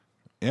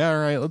Yeah, all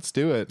right, let's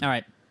do it. All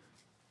right.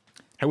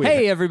 Wait.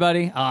 Hey,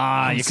 everybody. You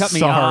cut me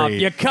sorry.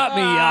 off. You cut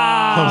me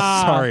off.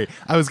 I'm sorry.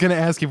 I was going to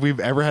ask if we've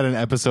ever had an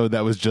episode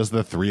that was just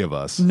the three of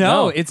us.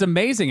 No, it's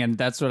amazing, and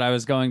that's what I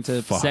was going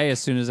to Fuck. say as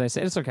soon as I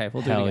say it. It's okay.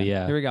 We'll do Hell it again.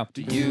 yeah. Here we go.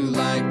 Do you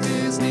like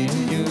Disney?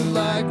 Do you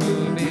like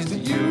movies? Do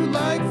you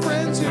like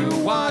friends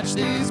who watch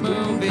these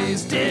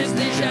movies?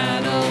 Disney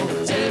Channel,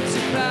 Tipsy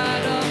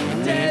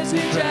Paddle,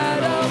 Disney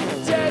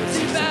Channel,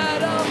 Tipsy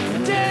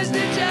Paddle, Disney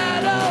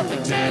Channel,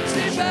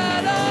 Tipsy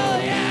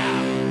Paddle,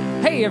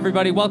 yeah! Hey,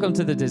 everybody. Welcome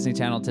to the Disney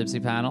Channel Tipsy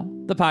Panel,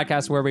 the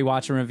podcast where we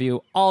watch and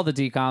review all the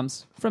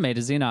DCOMs from A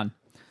to Xenon.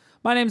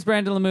 My name's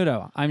Brandon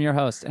Lamuto. I'm your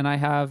host, and I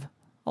have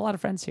a lot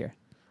of friends here.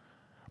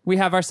 We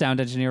have our sound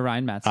engineer,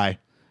 Ryan Metz. Hi.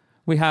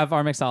 We have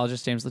our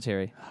mixologist, James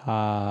Lettieri.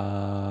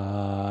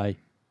 Hi.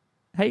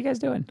 How you guys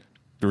doing?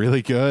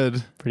 Really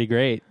good. Pretty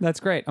great. That's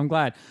great. I'm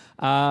glad.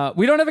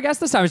 We don't have a guest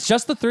this time. It's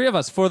just the three of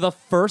us for the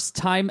first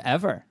time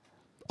ever.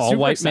 All Super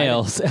white excited.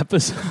 males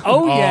episode.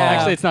 Oh, yeah.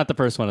 Actually, it's not the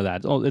first one of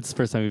that. Oh, it's the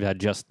first time we've had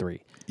just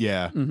three.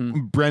 Yeah.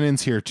 Mm-hmm.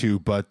 Brennan's here too,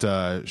 but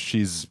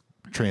she's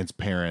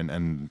transparent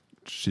and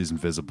she's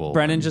invisible.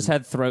 Brennan just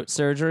had throat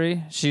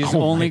surgery. She's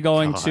Oh only my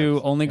going God.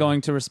 to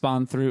going to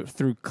respond through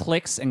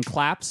clicks and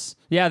claps.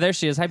 Yeah, there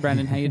she is. Hi,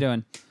 Brennan. How you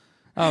doing?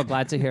 Oh,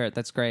 glad to hear it.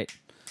 That's great.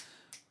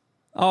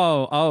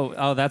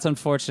 Oh, that's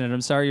unfortunate.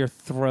 I'm sorry your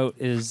throat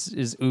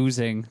is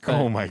oozing. but-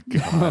 Oh my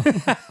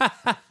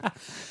God.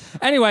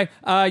 Anyway,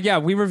 yeah,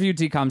 we reviewed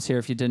DCOMs here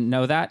if you didn't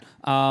know that.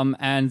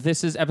 And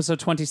this is episode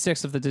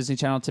 26 of the Disney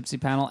Channel Tipsy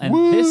Panel. And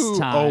this Woo!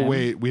 time... Oh,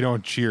 wait. We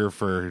don't cheer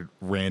for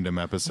random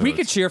episodes. We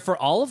could cheer for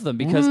all of them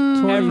because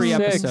every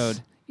 26.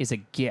 episode is a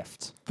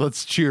gift.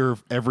 Let's cheer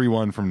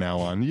everyone from now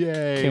on.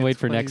 Yay. Can't wait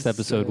for next 26.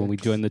 episode when we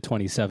join the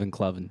 27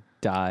 Club and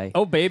die.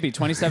 Oh, baby,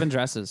 27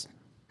 dresses.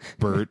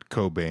 Burt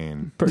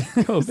Cobain.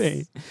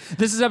 Cobain.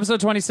 This is episode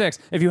 26.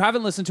 If you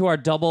haven't listened to our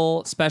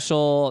double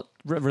special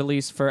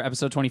release for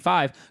episode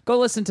 25, go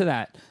listen to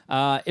that.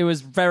 It was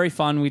very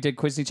fun. We did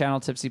Disney Channel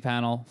Tipsy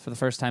Panel for the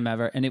first time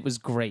ever, and it was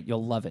great.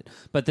 You'll love it.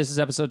 But this is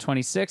episode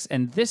 26,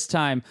 and this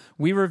time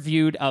we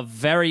reviewed a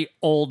very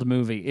old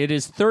movie. It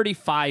is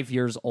 35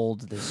 years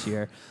old this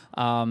year.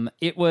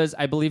 It was,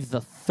 I believe,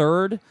 the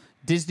third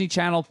Disney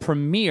Channel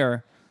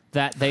premiere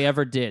that they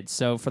ever did.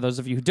 So for those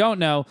of you who don't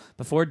know,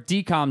 before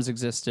DCOMs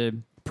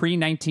existed,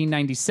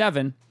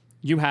 pre-1997,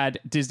 you had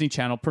Disney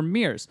Channel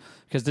premieres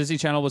because Disney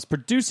Channel was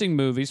producing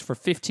movies for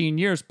 15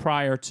 years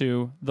prior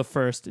to the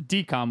first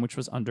DCOM, which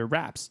was under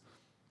wraps.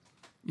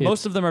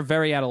 Most of them are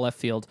very out of left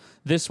field.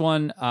 This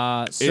one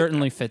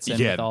certainly fits in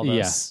yeah, with all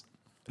those.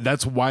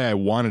 That's why I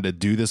wanted to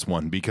do this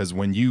one, because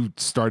when you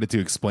started to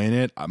explain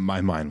it, my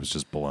mind was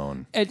just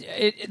blown.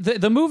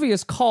 The movie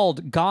is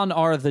called Gone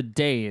Are the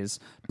Days,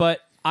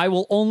 but I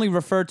will only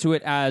refer to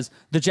it as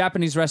the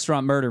Japanese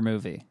restaurant murder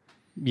movie.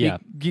 Yeah.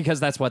 Because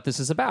that's what this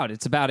is about.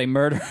 It's about a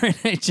murder in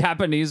a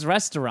Japanese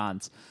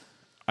restaurant.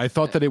 I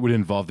thought that it would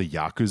involve the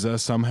Yakuza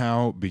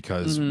somehow,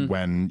 because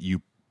when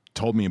you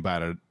told me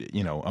about it,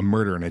 a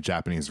murder in a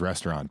Japanese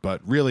restaurant,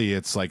 but really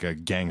it's like a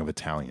gang of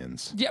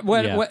Italians. Yeah,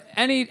 Yeah.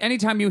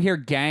 anytime you hear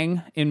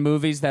gang in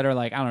movies that are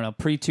like, I don't know,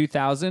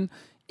 pre-2000,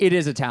 it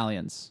is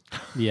Italians.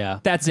 Yeah.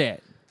 That's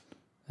it.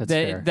 That's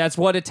fair. That's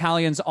what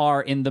Italians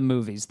are in the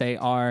movies. They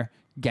are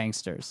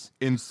gangsters.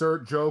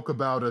 Insert joke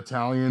about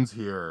Italians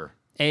here.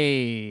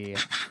 Hey,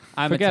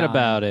 I'm Forget Italian.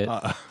 about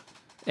it.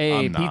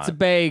 Hey, I'm not. pizza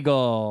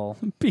bagel.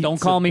 Pizza Don't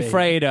call me bagel.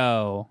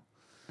 Fredo.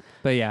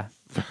 But yeah,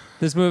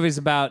 this movie's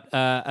about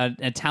an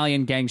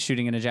Italian gang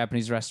shooting in a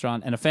Japanese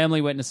restaurant, and a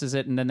family witnesses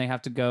it, and then they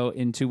have to go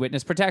into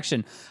witness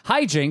protection.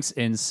 Hijinks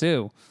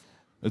ensue.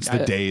 It's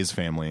the Days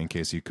family, in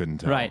case you couldn't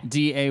tell. Right,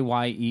 Dayes.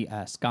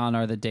 Gone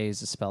Are the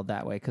Days is spelled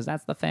that way because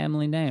that's the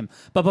family name.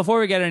 But before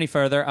we get any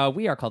further,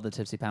 we are called the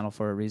Tipsy Panel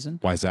for a reason.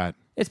 Why is that?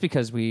 It's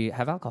because we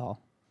have alcohol.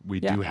 We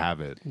Yeah. do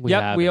have it. We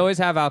Yep, have we it. always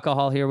have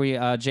alcohol here.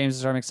 James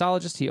is our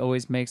mixologist. He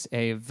always makes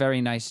a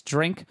very nice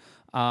drink.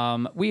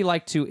 We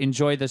like to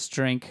enjoy this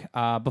drink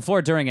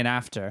before, during, and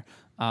after.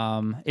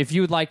 If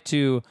you'd like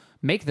to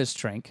make this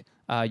drink,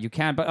 you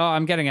can. But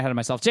I'm getting ahead of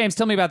myself. James,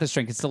 tell me about this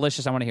drink. It's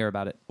delicious. I want to hear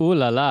about it. Ooh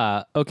la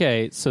la.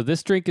 Okay, so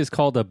this drink is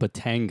called a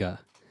Batanga.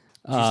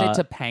 Did you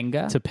say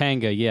Topanga?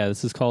 Topanga, yeah.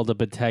 This is called a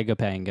Batanga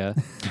Panga.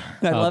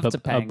 I love A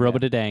Topanga.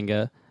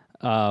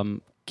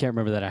 Brobadadanga. Can't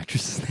remember that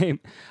actress's name.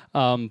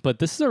 But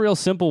this is a real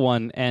simple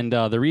one, and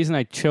the reason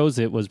I chose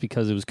it was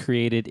because it was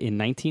created in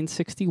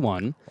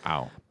 1961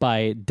 Wow.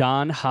 by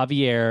Don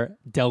Javier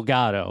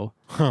Delgado.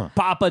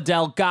 Papa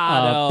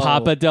Delgado.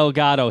 Papa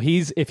Delgado.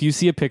 If you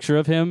see a picture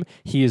of him,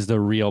 he is the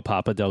real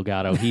Papa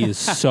Delgado. He is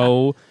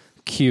so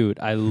cute.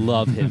 I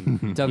love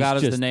him.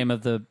 Delgado's He's the just- name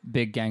of the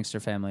big gangster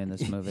family in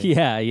this movie.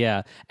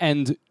 Yeah.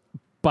 And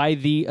by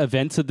the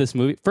events of this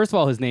movie, first of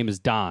all, his name is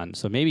Don,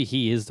 so maybe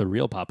he is the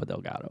real Papa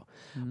Delgado.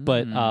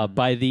 But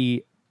by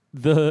the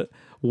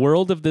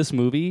world of this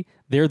movie,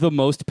 they're the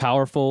most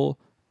powerful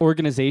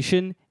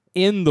organization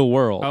in the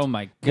world. Oh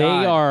my They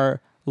God.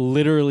 are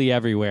literally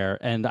everywhere,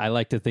 and I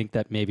like to think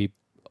that maybe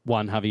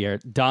Don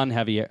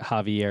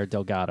Javier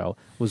Delgado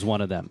was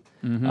one of them.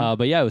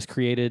 But yeah, it was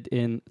created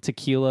in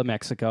Tequila,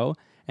 Mexico,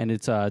 and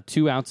it's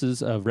 2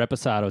 ounces of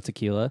Reposado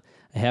tequila,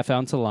 a half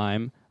ounce of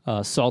lime,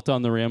 salt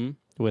on the rim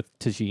with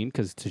Tajin,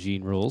 because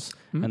Tajin rules,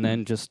 and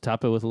then just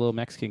top it with a little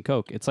Mexican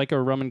Coke. It's like a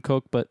rum and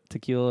Coke, but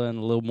tequila and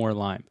a little more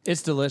lime.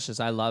 It's delicious.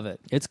 I love it.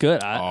 It's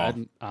good. That's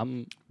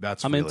I'm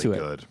really into it.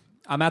 good.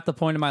 I'm at the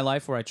point in my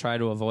life where I try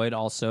to avoid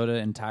all soda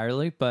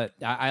entirely, but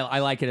I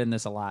like it in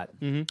this a lot.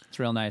 It's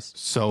real nice.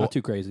 So Not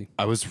too crazy.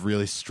 I was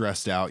really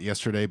stressed out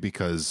yesterday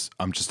because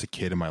I'm just a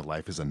kid and my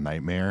life is a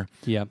nightmare.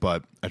 Yeah.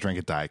 But I drank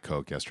a Diet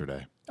Coke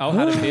yesterday. Oh,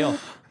 how'd it feel?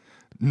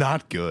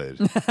 Not good.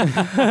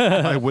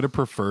 I would have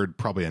preferred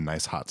probably a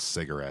nice hot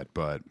cigarette,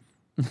 but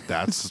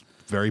that's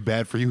very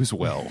bad for you as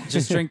well.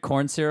 Just drink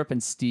corn syrup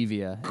and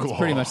stevia. It's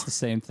pretty much the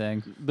same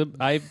thing.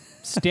 I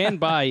stand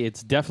by,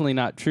 it's definitely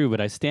not true, but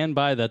I stand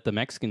by that the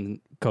Mexican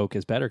Coke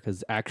is better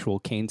because actual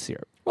cane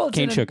syrup. Well,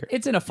 cane sugar.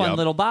 It's in a fun Yep.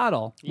 little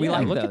bottle. We Yeah,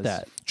 like look those. at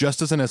that.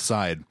 Just as an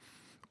aside,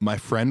 my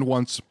friend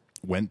once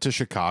went to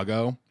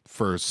Chicago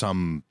for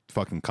some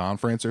fucking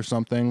conference or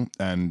something,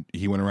 and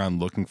he went around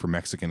looking for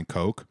Mexican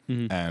Coke,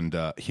 and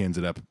he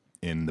ended up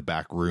in the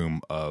back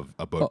room of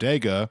a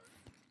bodega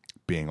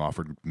being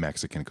offered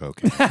Mexican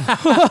Coke.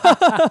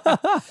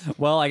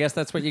 Well, I guess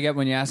that's what you get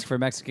when you ask for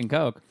Mexican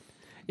Coke.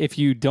 If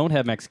you don't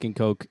have Mexican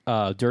Coke,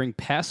 during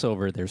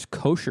Passover, there's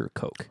kosher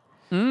Coke.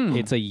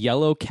 It's a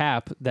yellow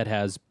cap that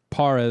has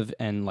parv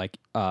and like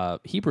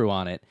Hebrew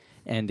on it,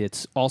 and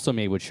it's also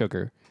made with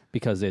sugar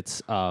because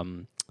it's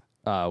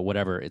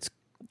it's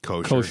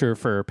kosher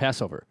for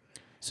Passover.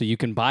 So you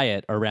can buy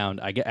it around,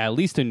 at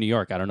least in New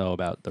York. I don't know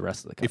about the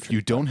rest of the country. If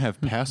you don't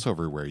have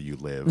Passover where you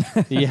live,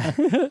 yeah,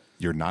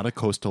 you're not a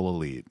coastal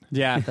elite.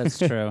 Yeah, that's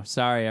true.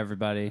 Sorry,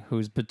 everybody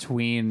who's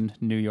between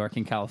New York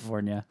and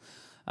California.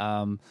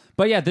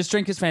 But yeah, this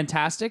drink is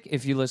fantastic.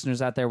 If you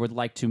listeners out there would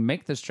like to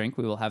make this drink,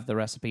 we will have the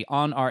recipe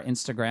on our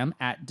Instagram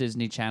at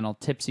Disney Channel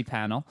Tipsy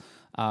Panel.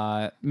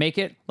 Make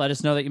it. Let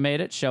us know that you made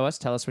it. Show us.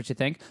 Tell us what you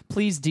think.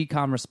 Please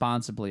decom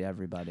responsibly,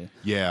 everybody.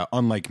 Yeah,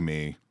 unlike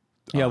me.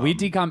 Yeah, we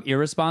decom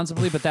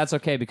irresponsibly, but that's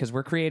okay because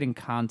we're creating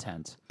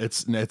content.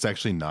 It's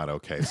actually not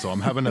okay. So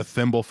I'm having a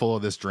thimble full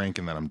of this drink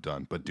and then I'm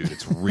done. But dude,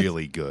 it's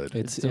really good.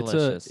 It's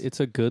delicious.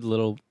 It's a good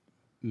little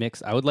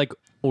mix. I would like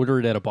order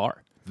it at a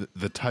bar.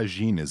 The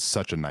tagine is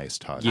such a nice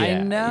touch. I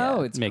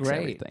know, it's makes great.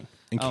 everything.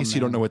 In case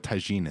you don't know what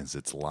tagine is,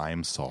 it's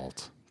lime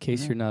salt. In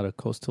case you're not a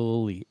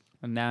coastal elite.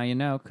 And now you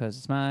know because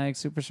it's my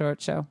super short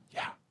show.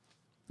 Yeah.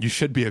 You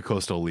should be a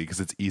coastal elite because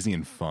it's easy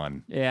and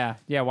fun. Yeah.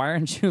 Why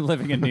aren't you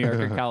living in New York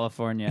or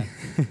California?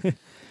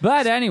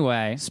 But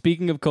anyway,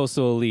 Speaking of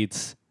coastal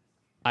elites,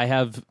 I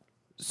have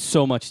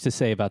so much to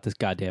say about this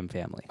goddamn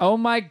family. oh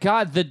my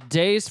God, the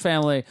Days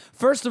family.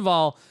 First of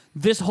all,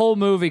 this whole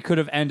movie could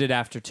have ended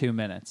after 2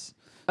 minutes.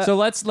 So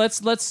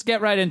let's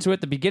get right into it.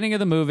 The beginning of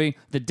the movie,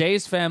 the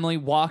Days family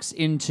walks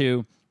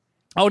into.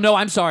 Oh no,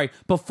 I'm sorry.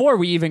 Before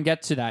we even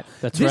get to that,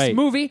 That's this right.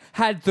 movie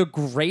had the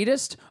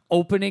greatest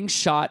opening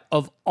shot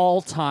of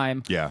all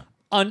time. Yeah.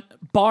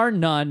 Bar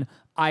none.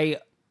 I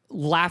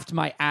laughed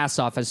my ass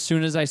off as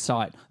soon as I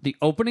saw it. The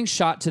opening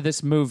shot to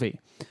this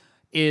movie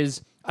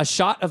is a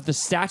shot of the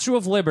Statue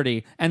of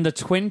Liberty and the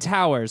Twin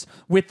Towers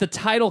with the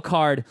title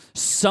card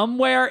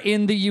 "Somewhere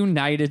in the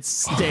United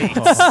States."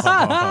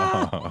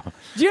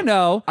 You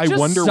know, I just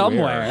wonder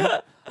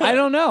somewhere. I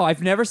don't know.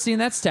 I've never seen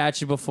that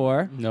statue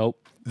before. Nope.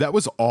 That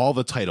was all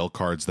the title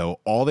cards, though.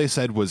 All they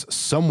said was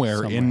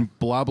somewhere in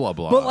blah, blah,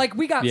 blah. But like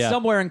we got Yeah.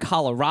 somewhere in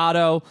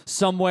Colorado,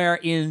 somewhere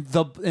in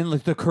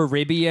like the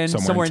Caribbean,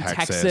 somewhere in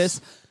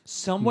Texas,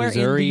 somewhere in the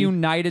Missouri.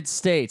 United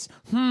States.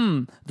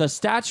 The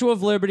Statue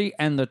of Liberty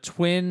and the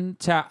Twin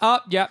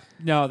Tower. Yep.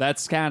 No,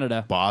 that's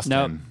Canada.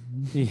 Boston.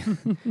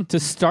 Nope. To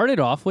start it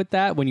off with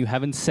that when you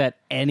haven't set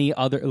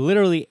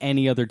literally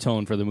any other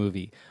tone for the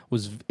movie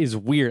is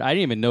weird. I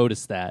didn't even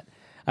notice that.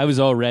 I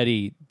was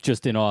already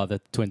just in awe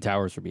that the Twin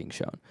Towers were being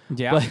shown.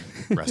 Yeah.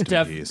 Rest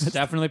in peace.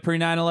 Definitely pre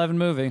 9/11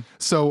 movie.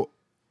 So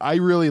I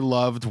really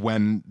loved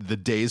when the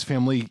Days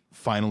family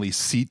finally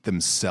seat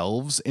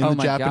themselves in Oh the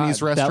my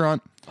Japanese God.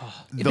 restaurant.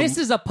 This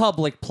is a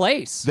public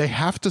place. They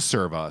have to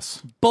serve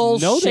us.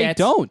 Bullshit. No, they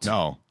don't.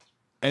 No.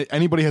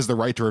 Anybody has the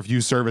right to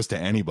refuse service to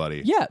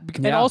anybody. Yeah,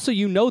 and Yeah. also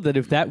you know that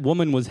if that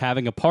woman was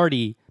having a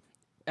party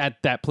at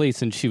that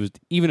place and she was,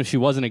 even if she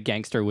wasn't a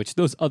gangster, which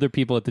those other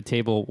people at the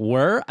table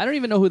were, I don't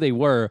even know who they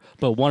were,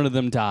 but one of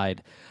them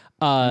died.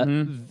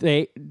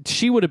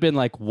 She would have been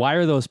like, why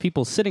are those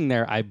people sitting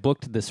there? I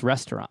booked this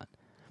restaurant.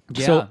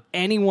 Yeah. So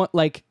anyone,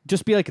 like,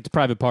 just be like, it's a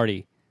private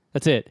party.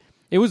 That's it.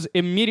 It was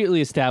immediately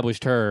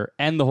established her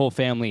and the whole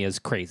family as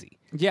crazy.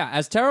 Yeah,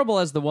 as terrible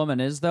as the woman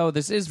is, though,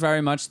 this is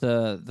very much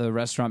the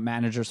restaurant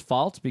manager's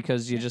fault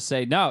because you just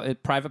say, no,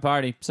 private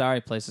party. Sorry,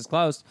 place is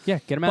closed. Yeah,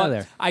 get him out of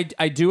there.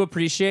 I do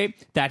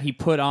appreciate that he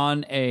put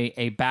on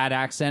a bad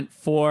accent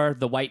for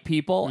the white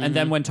people, and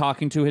then when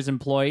talking to his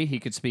employee, he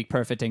could speak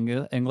perfect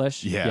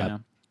English. Yeah. You know.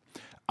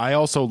 I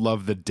also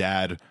love the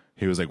dad.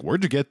 He was like,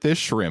 "Where'd you get this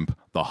shrimp?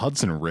 The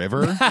Hudson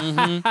River?"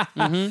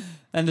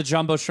 And the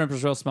jumbo shrimp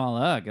was real small.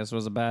 I guess it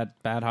was a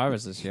bad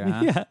harvest this year,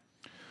 huh? Yeah.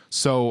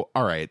 So,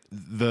 all right,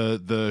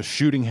 the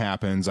shooting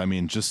happens. I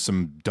mean, just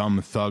some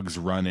dumb thugs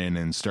run in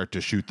and start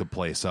to shoot the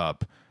place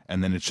up.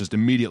 And then it's just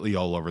immediately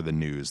all over the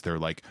news. They're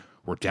like,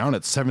 we're down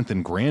at 7th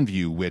and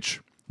Grandview, which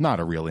not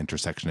a real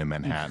intersection in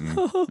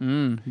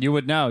Manhattan. You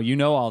would know. You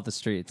know all the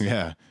streets.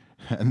 Yeah.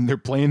 And they're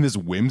playing this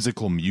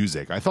whimsical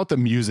music. I thought the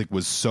music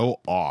was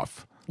so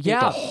off. Yeah.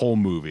 The whole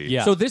movie.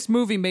 Yeah. So this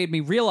movie made me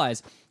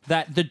realize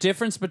that the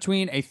difference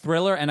between a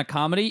thriller and a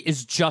comedy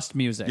is just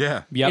music.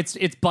 Yeah. Yep.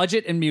 It's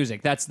budget and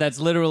music. That's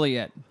literally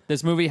it.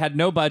 This movie had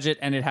no budget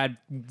and it had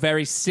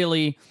very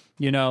silly,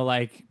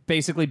 like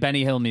basically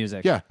Benny Hill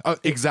music. Yeah,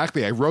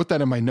 exactly. I wrote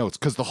that in my notes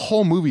because the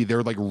whole movie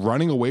they're like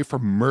running away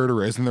from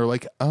murderers and they're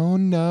like, "Oh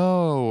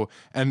no!"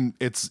 And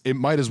it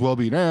might as well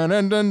be like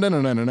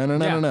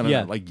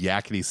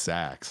yakety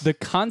sax. The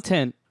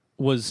content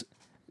was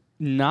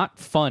not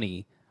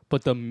funny,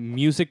 but the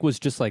music was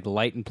just like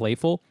light and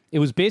playful. It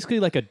was basically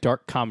like a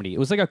dark comedy. It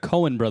was like a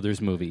Coen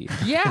Brothers movie.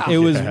 Yeah. It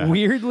was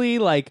weirdly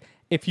like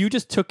if you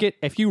just took it,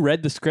 if you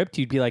read the script,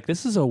 you'd be like,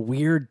 "This is a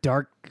weird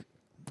dark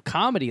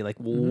comedy. Like,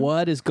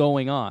 what is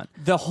going on?"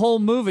 The whole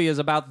movie is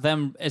about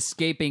them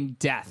escaping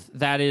death.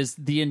 That is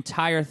the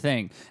entire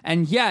thing.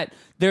 And yet,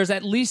 there's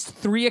at least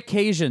 3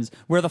 occasions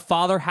where the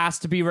father has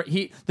to be...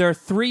 there are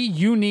 3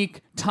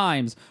 unique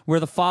times where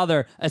the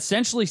father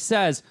essentially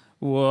says,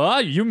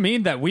 "What? You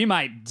mean that we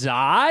might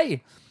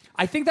die?"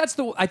 I think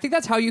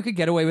that's how you could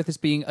get away with this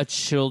being a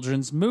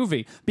children's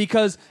movie,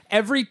 because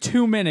every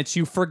 2 minutes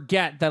you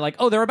forget that, like,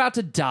 oh, they're about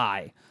to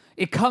die.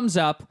 It comes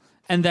up,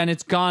 and then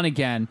it's gone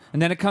again,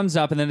 and then it comes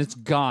up, and then it's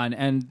gone,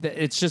 and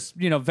it's just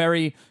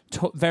very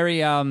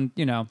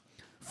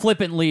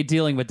flippantly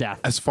dealing with death.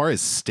 As far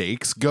as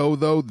stakes go,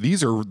 though,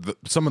 these are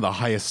some of the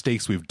highest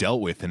stakes we've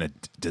dealt with in a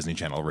Disney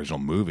Channel original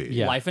movie.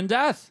 Yeah. Life and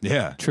death.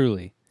 Yeah.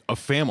 Truly. A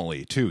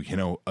family, too.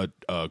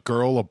 A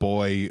girl, a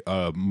boy,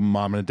 a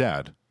mom, and a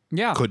dad.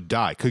 Yeah. Could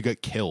die, could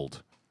get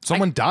killed.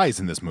 Someone dies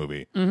in this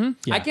movie. Yeah.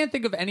 I can't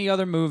think of any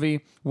other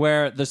movie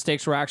where the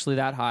stakes were actually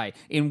that high.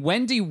 In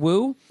Wendy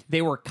Wu,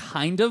 they were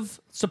kind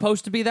of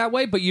supposed to be that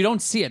way, but you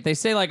don't see it. They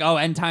say like, "Oh,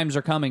 end times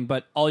are coming,"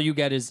 but all you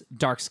get is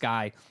dark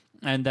sky,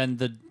 and then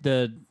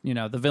the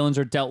villains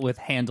are dealt with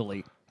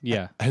handily.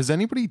 Yeah. Has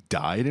anybody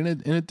died in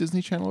a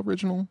Disney Channel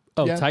original?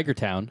 Oh, yet? Tiger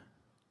Town.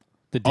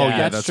 The dad. Oh, yeah,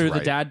 That's that's true. right.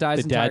 The dad dies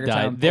The in dad Tiger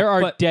died. Town. There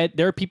are But dead.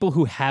 There are people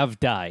who have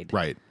died.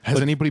 Right. Has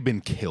anybody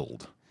been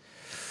killed?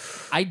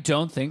 I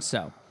don't think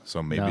so.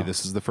 So maybe No.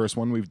 this is the first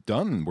one we've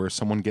done where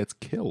someone gets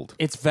killed.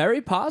 It's very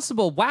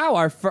possible.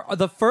 Wow,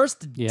 the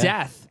first Yeah.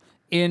 death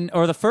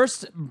the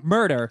first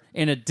murder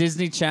in a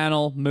Disney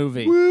Channel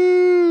movie.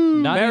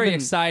 Not Very even,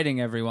 exciting,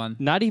 everyone.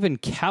 Not even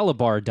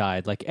Calabar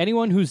died. Like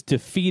anyone who's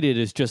defeated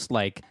is just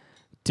like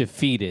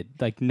defeated.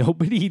 Like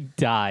nobody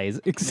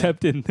dies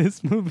except in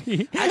this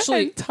movie.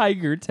 Actually- and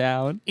Tiger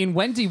Town. In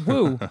Wendy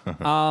Wu,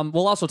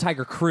 well, also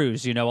Tiger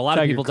Cruise. A lot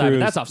of Tiger people died, but Cruise,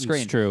 that's off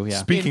screen. It's true. Yeah.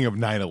 Speaking of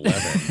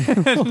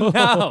 9/11,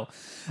 No.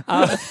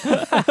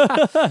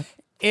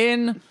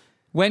 In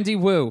Wendy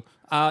Wu,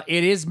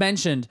 it is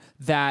mentioned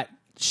that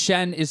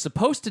Shen is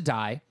supposed to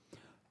die,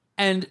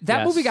 and that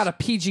Yes. movie got a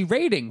PG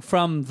rating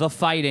from the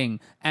fighting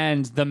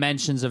and the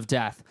mentions of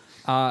death.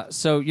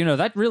 So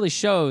that really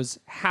shows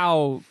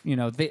how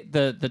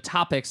the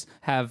topics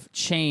have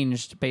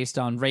changed based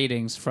on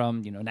ratings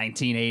from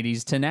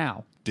 1980s to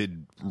now.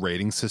 did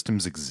rating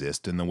systems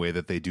exist in the way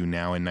that they do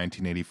now in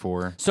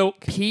 1984? So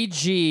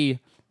PG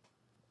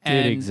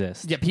Did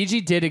exist. Yeah,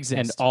 PG did exist.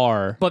 And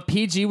R. But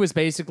PG was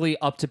basically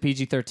up to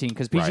PG-13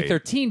 because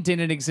PG-13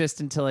 didn't exist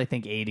until I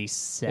think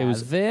 87. It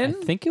was. I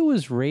think it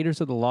was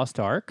Raiders of the Lost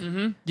Ark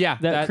Yeah,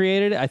 that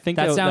created it. I think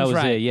that sounds was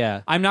right. it.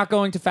 Yeah. I'm not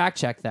going to fact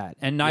check that,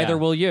 and neither Yeah.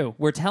 will you.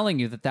 We're telling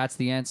you that that's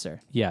the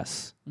answer.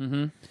 Yes.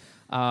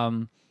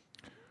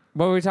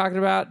 What were we talking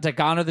about?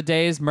 Gone are the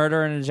days,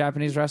 murder in a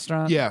Japanese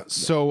restaurant? Yeah,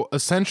 so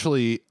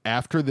essentially,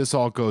 after this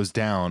all goes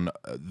down,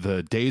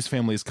 the Days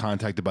family is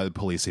contacted by the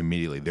police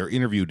immediately. They're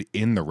interviewed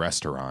in the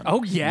restaurant.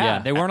 Oh, yeah. Yeah.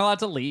 They weren't allowed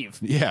to leave.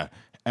 Yeah.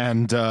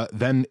 And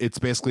then it's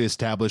basically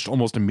established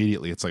almost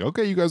immediately. It's like,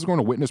 okay, you guys are going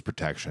to witness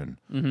protection.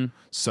 Mm-hmm.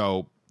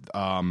 So,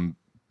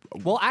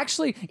 Well,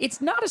 actually,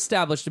 it's not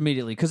established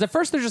immediately because at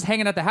first they're just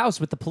hanging at the house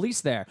with the police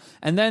there.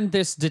 And then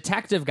this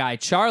detective guy,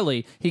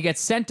 Charlie, he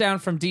gets sent down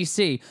from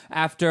D.C.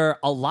 after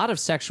a lot of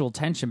sexual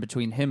tension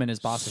between him and his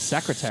boss's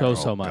secretary.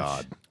 So much.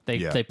 God. They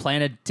Yeah. they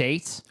plan a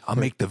date, I'll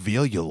make the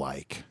veal you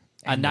like.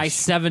 a nice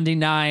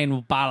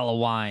 79 bottle of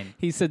wine.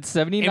 He said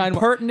 79.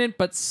 Impertinent,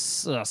 but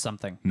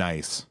something.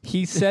 Nice.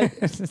 He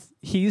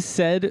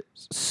said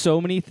so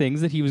many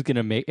things that he was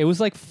gonna make. It was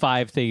like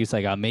 5 things.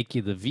 Like, I'll make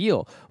you the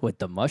veal with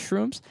the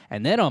mushrooms,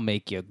 and then I'll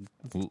make you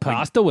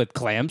pasta with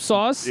clam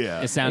sauce.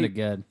 Yeah. It sounded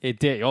good. It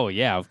did. Oh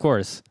yeah, of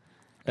course.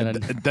 And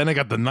then And then I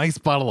got the nice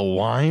bottle of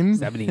wine.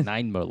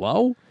 79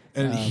 Merlot.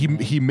 And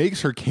he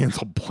makes her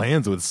cancel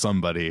plans with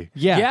somebody.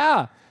 Yeah.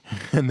 Yeah.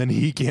 And then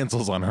he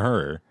cancels on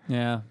her.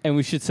 Yeah. And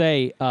we should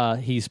say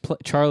he's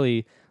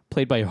Charlie,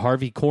 played by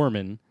Harvey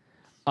Korman,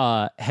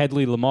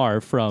 Headley Lamar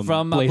from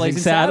Blazing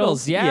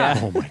Saddles. Yeah.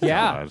 Oh my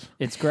Yeah. God.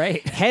 It's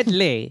great.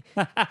 Headley.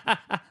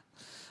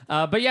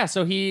 But yeah,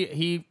 so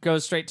he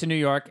goes straight to New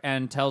York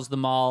and tells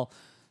them all,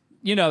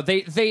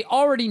 they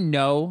already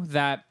know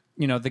that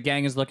the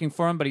gang is looking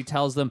for him, but he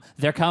tells them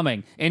they're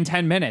coming in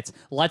 10 minutes.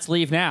 Let's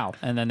leave now.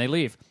 And then they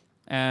leave.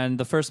 And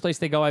the first place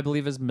they go, I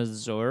believe, is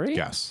Missouri?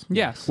 Yes.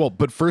 Yes. Well,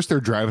 but first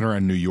they're driving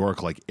around New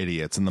York like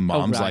idiots, and the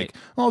mom's right. like,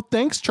 "Oh,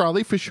 thanks,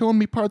 Charlie, for showing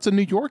me parts of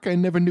New York I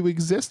never knew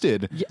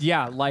existed."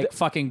 Yeah, like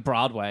fucking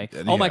Broadway.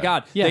 Oh my yeah.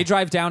 God. Yeah. They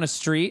drive down a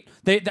street.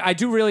 I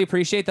do really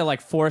appreciate the like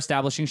 4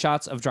 establishing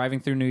shots of driving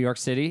through New York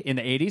City in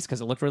the 80s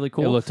because it looked really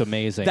cool. It looked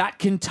amazing. That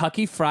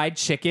Kentucky Fried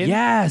Chicken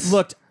Yes.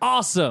 looked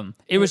awesome.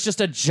 It was just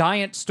a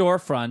giant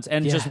storefront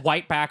and Yeah. just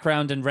white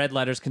background and red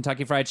letters,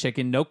 Kentucky Fried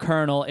Chicken, no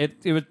kernel. It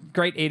was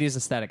great 80s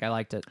aesthetic. I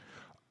liked it.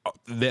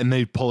 Then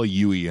they pull a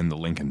Yui in the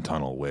Lincoln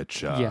Tunnel,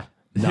 which Yeah.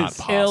 not It's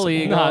possible.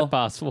 illegal. Not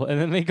possible. And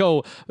then they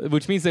go,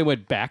 which means they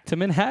went back to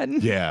Manhattan.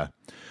 Yeah.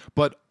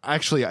 But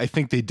actually, I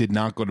think they did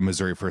not go to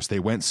Missouri first. They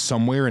went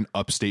somewhere in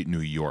upstate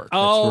New York.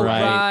 Oh,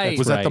 right. right. That's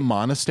Was that right. the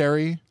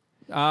monastery?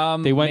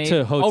 They went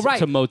to right.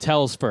 to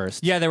motels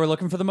first. Yeah, they were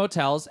looking for the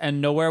motels,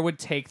 and nowhere would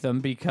take them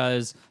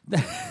because.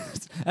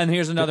 And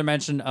here's another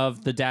mention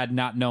of the dad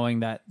not knowing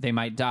that they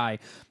might die.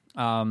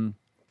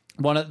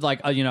 One of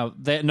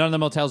none of the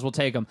motels will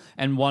take them,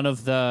 and one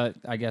of the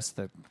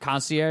the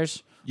concierge.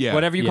 Yeah.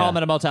 Whatever you call Yeah. him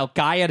at a motel,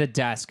 guy at a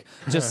desk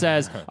just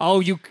says,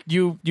 "Oh, you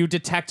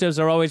detectives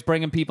are always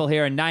bringing people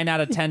here, and 9 out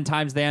of 10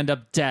 times they end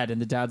up dead."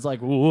 And the dad's like,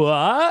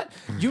 "What?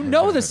 You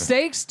know the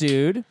stakes,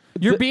 dude.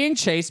 You're being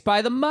chased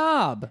by the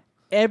mob."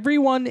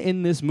 Everyone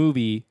in this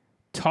movie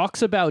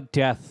talks about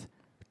death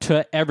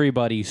to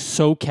everybody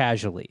so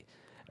casually.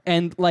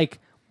 And like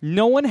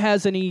no one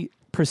has any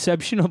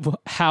perception of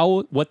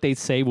how what they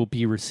say will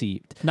be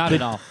received. Not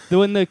at all.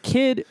 When the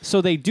kid,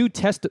 so they do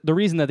test, the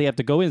reason that they have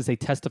to go in is they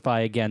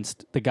testify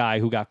against the guy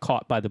who got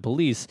caught by the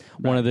police,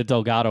 one of the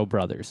Delgado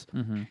brothers,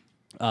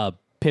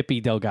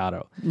 Pippi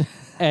Delgado,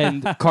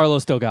 and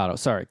Carlos Delgado.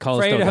 Sorry,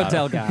 Carlos Fredo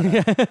Delgado.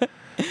 Delgado.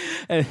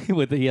 And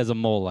he has a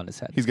mole on his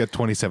head. He's got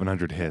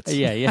 2,700 hits.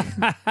 Yeah.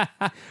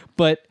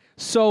 But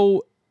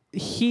so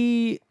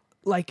he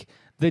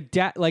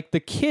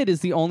the kid is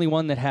the only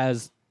one that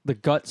has the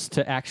guts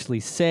to actually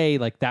say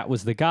like that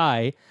was the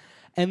guy.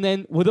 And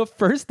then the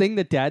first thing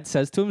the dad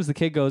says to him is the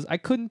kid goes, "I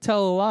couldn't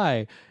tell a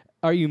lie.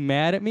 Are you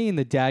mad at me?" And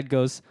the dad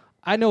goes,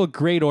 "I know a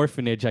great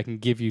orphanage I can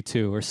give you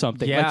to," or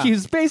something. Yeah. Like he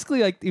was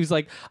basically like,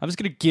 "I'm just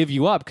going to give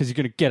you up because you're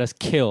going to get us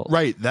killed."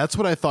 Right. That's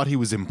what I thought he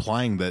was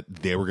implying, that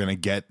they were going to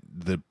get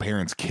the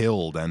parents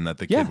killed and that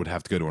the kid Yeah. would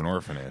have to go to an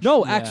orphanage.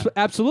 No, Yeah.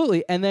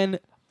 absolutely. And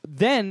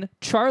then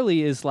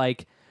Charlie is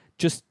like,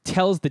 just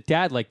tells the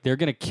dad like they're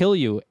gonna kill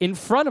you in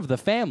front of the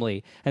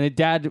family, and the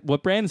dad,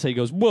 what Brandon said, he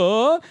goes,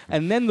 "What?"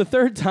 And then the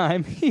third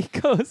time he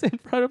goes in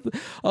front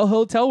of a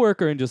hotel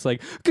worker and just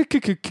like,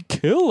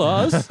 "Kill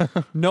us."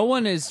 No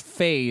one is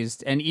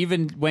phased, and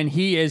even when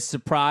he is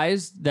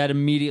surprised, that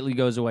immediately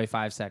goes away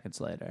 5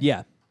 seconds later.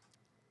 Yeah.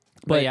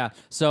 But yeah,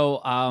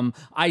 so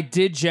I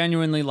did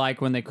genuinely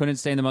like when they couldn't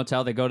stay in the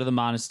motel, they go to the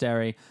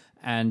monastery,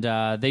 and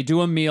they do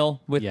a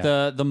meal with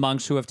Yeah. the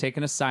monks who have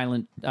taken a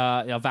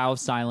vow of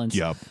silence.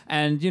 Yep.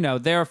 And,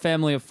 they're a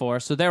family of 4,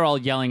 so they're all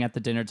yelling at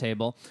the dinner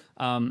table,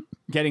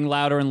 getting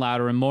louder and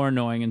louder and more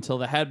annoying until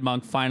the head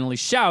monk finally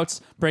shouts,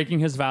 breaking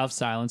his vow of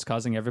silence,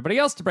 causing everybody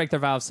else to break their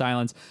vow of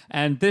silence.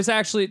 And this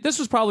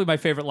was probably my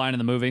favorite line in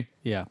the movie.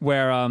 Yeah.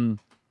 Where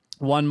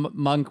one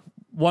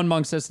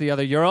monk says to the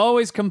other, "You're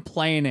always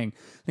complaining."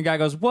 The guy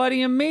goes, "What do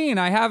you mean?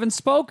 I haven't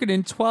spoken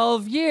in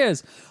 12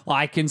 years. Well,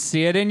 I can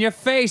see it in your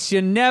face.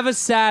 You're never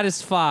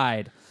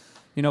satisfied."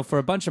 For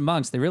a bunch of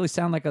monks, they really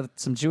sound like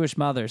some Jewish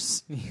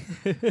mothers.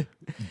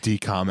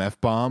 Decom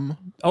F-bomb.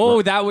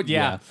 Oh, that would,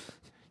 yeah. Yeah.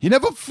 You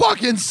never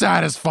fucking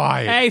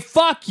satisfied. Hey,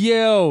 fuck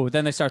you.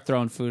 Then they start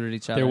throwing food at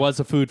each other. There was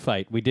a food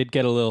fight. We did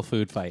get a little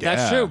food fight.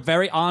 That's Yeah. true.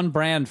 Very on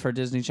brand for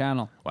Disney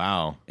Channel.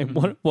 Wow. And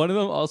one of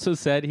them also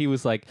said, he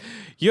was like,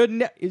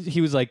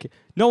 he was like,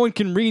 "No one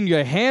can read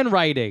your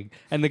handwriting."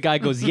 And the guy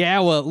goes, "Yeah,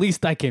 well, at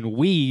least I can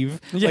weave."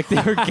 Like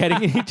they were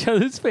getting in each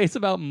other's face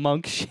about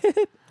monk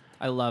shit.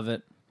 I love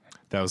it.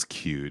 That was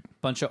cute.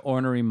 Bunch of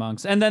ornery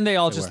monks. And then they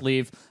all just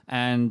leave.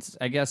 And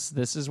I guess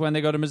this is when they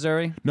go to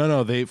Missouri.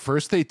 No, they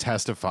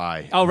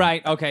testify. Oh,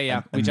 right. Okay,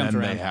 yeah. We and jumped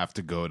then around. they have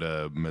to go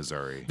to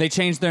Missouri. They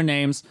changed their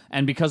names,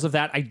 and because of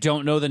that, I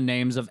don't know the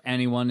names of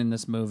anyone in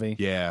this movie.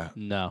 Yeah.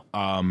 No.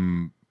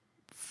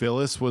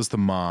 Phyllis was the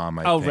mom,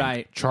 I Oh, think.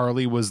 right.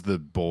 Charlie was the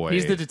boy.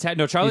 He's the detective.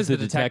 No, Charlie's He's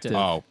the the detective.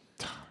 detective.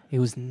 Oh, It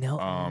was no.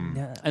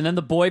 And then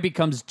the boy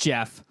becomes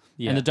Jeff,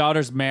 Yeah. and the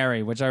daughter's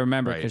Mary, which I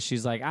remember Right. because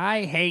she's like,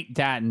 "I hate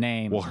that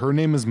name." well, her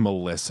name is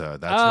Melissa.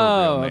 That's her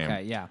oh, real name.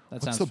 okay, yeah, that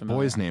What's sounds the familiar.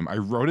 boy's name? I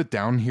wrote it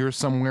down here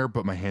somewhere,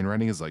 but my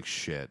handwriting is like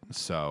shit.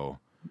 So,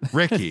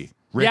 Ricky.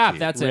 Ricky. Yeah,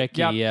 that's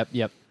Ricky. it.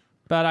 Yep.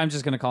 But I'm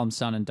just gonna call him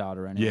son and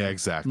daughter anyway. Yeah,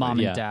 exactly. Mom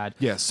Yeah. and dad.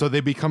 Yeah, so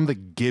they become the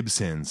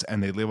Gibsons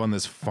and they live on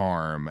this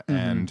farm Mm-hmm.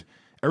 and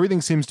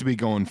everything seems to be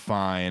going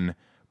fine,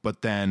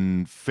 But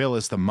then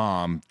Phyllis, the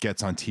mom,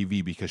 gets on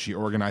TV because she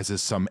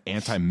organizes some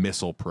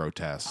anti-missile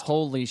protest.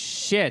 Holy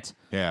shit.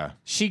 Yeah.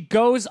 She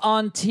goes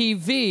on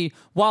TV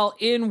while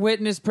in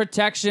witness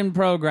protection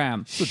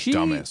program. The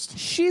dumbest.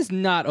 She's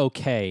not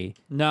okay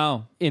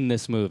No. in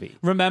this movie.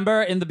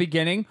 Remember in the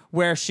beginning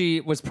where she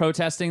was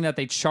protesting that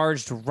they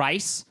charged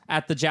rice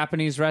at the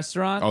Japanese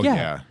restaurant? Oh,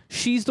 yeah.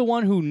 She's the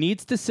one who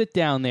needs to sit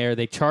down there.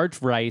 They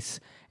charge rice,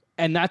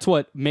 and that's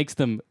what makes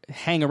them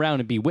hang around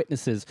and be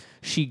witnesses.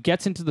 She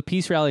gets into the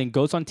peace rally and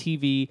goes on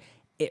TV.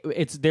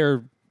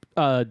 They're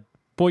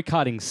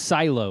boycotting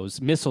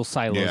missile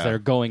silos Yeah. that are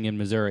going in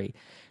Missouri.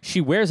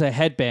 She wears a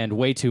headband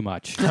way too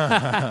much,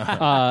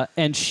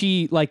 and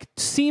she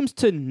seems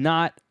to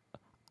not.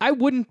 I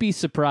wouldn't be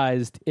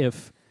surprised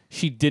if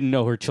she didn't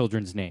know her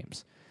children's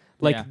names.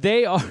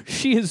 Yeah.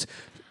 She is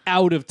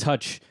out of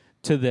touch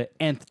to the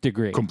nth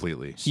degree.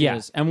 Completely. She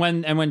is. And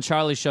when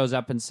Charlie shows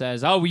up and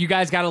says, "Oh, well, you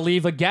guys got to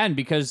leave again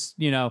because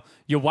your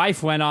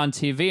wife went on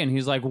TV," and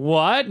he's like,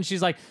 "What?" And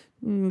she's like,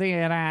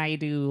 "Did I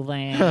do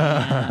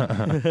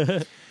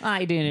that?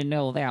 I didn't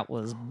know that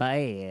was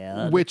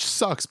bad." Which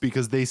sucks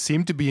because they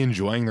seem to be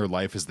enjoying their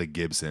life as the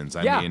Gibsons.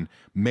 I Yeah. mean,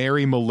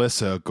 Mary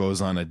Melissa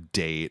goes on a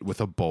date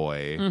with a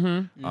boy.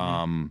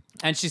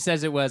 And she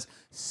says it was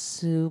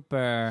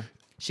super.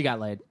 She got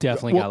laid.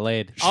 Definitely Well, got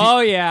laid. Oh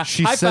yeah!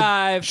 she High said-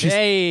 five! she-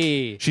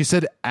 Hey, She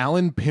said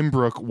Alan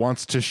Pembroke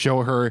wants to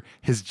show her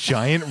his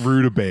giant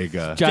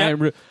rutabaga.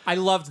 I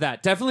loved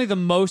that. Definitely the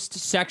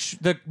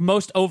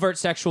most overt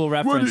sexual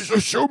reference.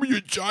 Show me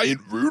a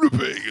giant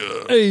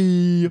rutabaga.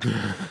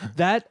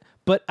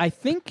 But I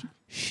think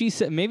she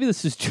said, maybe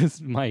this is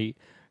just my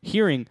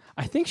hearing.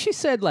 I think she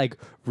said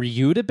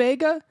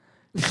rutabaga.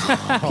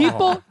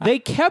 People, they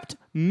kept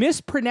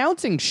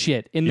mispronouncing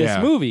shit in this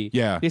Yeah, movie.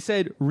 yeah. They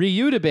said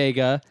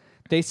rutabaga.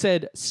 They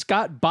said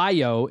Scott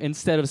Baio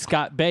instead of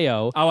Scott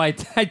Baio. Oh, I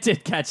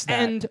did catch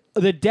that. And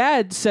the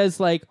dad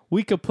says,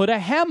 we could put a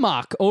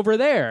hammock over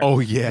there. Oh,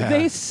 yeah.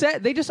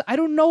 I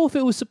don't know if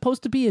it was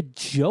supposed to be a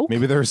joke.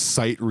 Maybe they're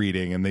sight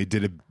reading and they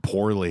did it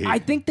poorly. I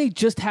think they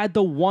just had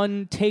the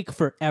one take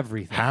for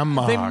everything.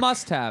 Hammock. They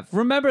must have.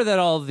 Remember that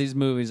all of these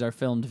movies are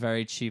filmed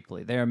very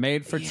cheaply. They are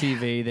made for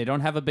TV. They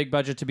don't have a big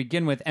budget to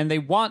begin with, and they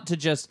want to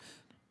just,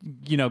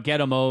 get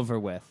them over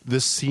with. The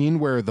scene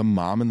where the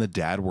mom and the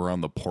dad were on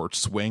the porch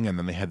swing and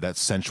then they had that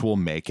sensual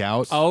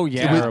makeout. Oh,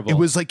 yeah. Terrible. It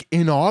was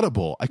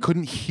inaudible. I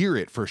couldn't hear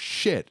it for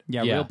shit.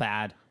 Yeah, Yeah. real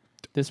bad.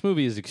 This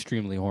movie is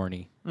extremely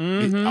horny.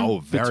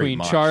 Oh, very Between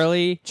much.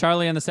 Charlie,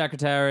 Charlie and the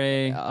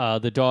secretary,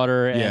 the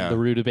daughter, and Yeah. the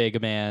rutabaga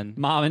man.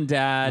 mom and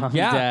dad. Mom and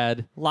yeah,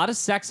 dad. a lot of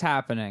sex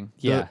happening.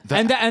 Yeah.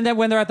 and then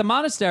when they're at the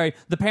monastery,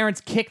 the parents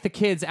kick the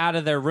kids out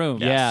of their room.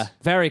 Yeah.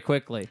 very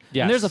quickly.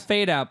 Yes. And there's a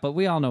fade out, but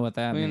we all know what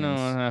that You means. know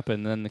what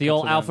happened. Then The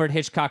old Alfred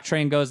Hitchcock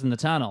train goes in the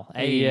tunnel.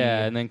 Hey,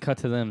 Yeah, and then cut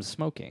to them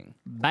smoking.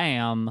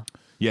 bam.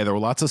 Yeah, there were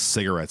lots of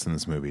cigarettes in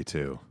this movie,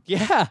 too.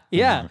 Yeah.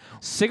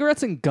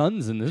 Cigarettes and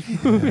guns in this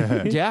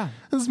movie. Yeah.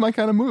 This is my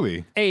kind of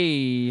movie.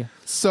 Hey.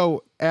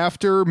 So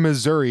after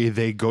Missouri,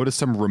 they go to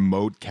some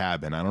remote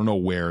cabin. I don't know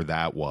where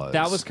that was.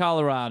 That was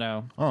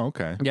Colorado. Oh,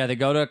 okay. Yeah, they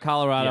go to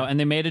Colorado, Yeah. and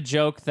they made a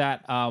joke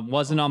that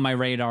wasn't on my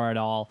radar at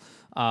all,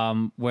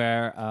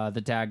 where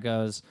the dad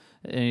goes,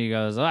 and he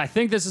goes, "Oh, I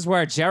think this is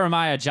where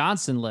Jeremiah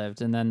Johnson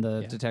lived." And then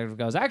the detective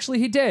goes, "Actually,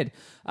 he did."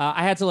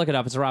 I had to look it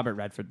up. It's a Robert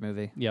Redford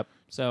movie. Yep.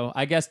 So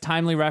I guess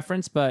timely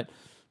reference, but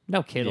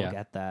no kid will Yeah.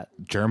 get that.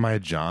 Jeremiah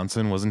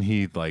Johnson, wasn't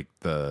he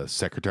the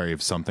secretary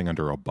of something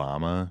under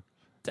Obama?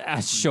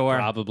 Sure.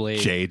 Probably.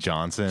 Jay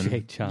Johnson.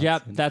 Jake Johnson.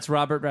 Yep, that's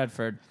Robert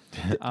Redford.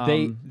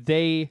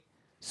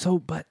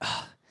 But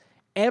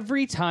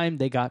every time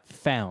they got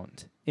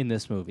found in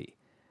this movie,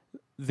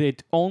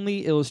 it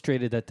only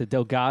illustrated that the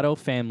Delgado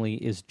family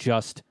is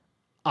just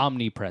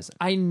omnipresent.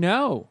 I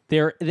know.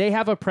 They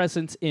have a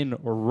presence in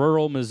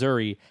rural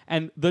Missouri,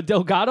 and the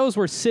Delgados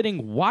were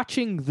sitting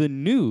watching the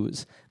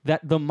news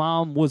that the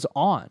mom was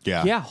on.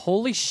 Yeah. Yeah,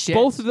 holy shit.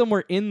 Both of them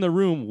were in the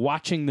room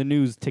watching the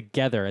news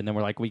together, and then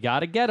we're like, we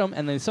got to get them.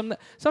 And then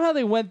somehow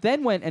they went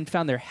and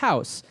found their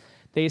house.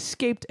 They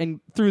escaped and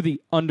through the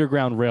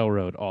Underground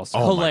Railroad also.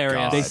 Oh my Hilarious.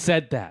 God. They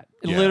said that.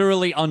 Yeah.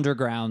 Literally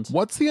underground.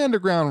 What's the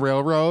Underground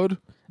Railroad?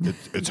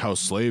 It's how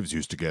slaves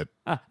used to get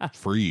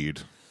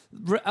freed.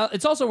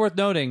 It's also worth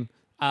noting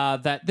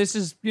that this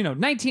is,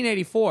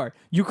 1984.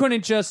 You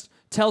couldn't just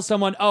tell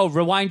someone, "Oh,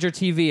 rewind your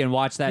TV and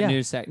watch that Yeah.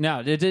 news sec."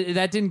 No, that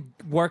didn't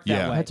work that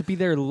Yeah. way. I had to be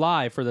there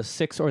live for the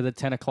 6 or the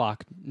 10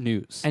 o'clock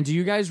news. And do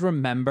you guys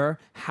remember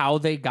how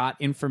they got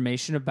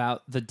information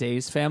about the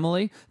Days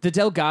family? The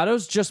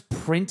Delgados just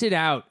printed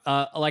out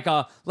like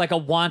a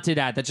wanted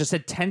ad that just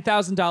said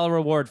 $10,000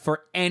 reward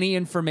for any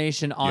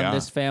information on Yeah.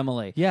 this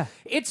family. Yeah.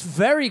 It's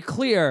very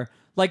clear.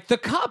 Like the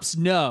cops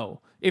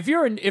know.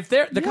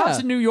 The cops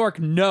in New York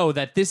know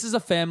that this is a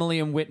family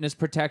in witness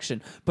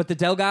protection, but the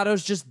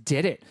Delgados just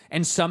did it,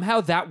 and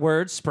somehow that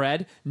word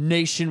spread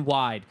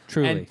nationwide.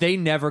 Truly. and they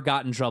never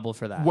got in trouble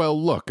for that.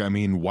 Well, look, I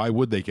mean, why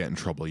would they get in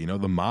trouble?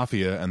 The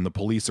mafia and the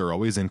police are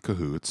always in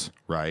cahoots,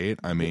 right?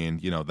 I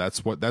mean,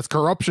 that's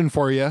corruption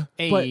for you.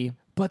 Hey.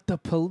 But the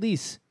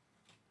police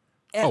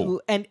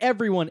And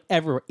everyone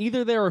everywhere.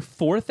 Either there are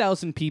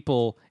 4,000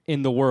 people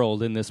in the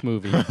world in this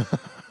movie,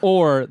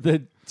 or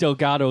the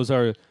Delgados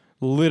are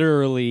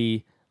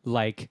literally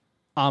like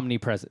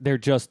omnipresent. They're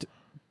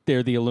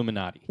the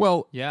Illuminati.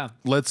 Well, Yeah.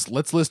 Let's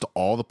list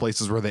all the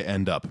places where they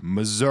end up: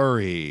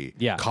 Missouri,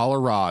 Yeah.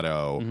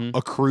 Colorado,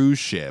 a cruise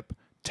ship,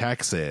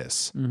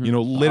 Texas. You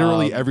know,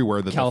 literally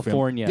everywhere that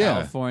California. The film,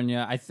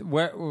 California.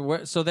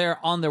 Where? So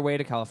they're on their way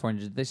to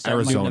California. Did they start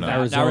like, Arizona.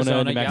 Nevada?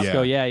 Arizona, New yeah.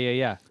 Mexico. Yeah.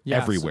 Yeah,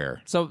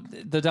 everywhere. So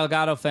the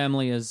Delgado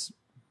family is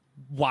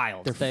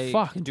wild. They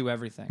fucked. can do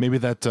everything. Maybe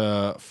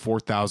that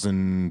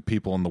 4,000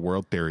 people in the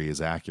world theory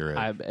is accurate.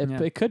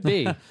 It could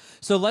be.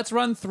 So let's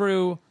run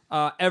through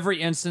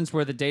every instance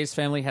where the Days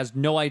family has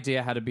no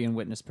idea how to be in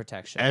witness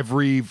protection.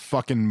 Every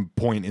fucking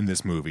point in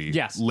this movie.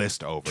 Yes.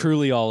 List over.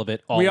 Truly all of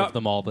it. All of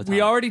them all the time.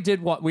 We already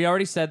did what we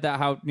already said that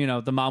how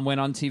the mom went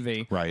on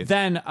TV. Right.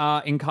 Then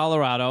in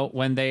Colorado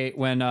when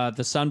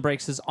the son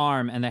breaks his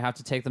arm and they have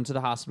to take them to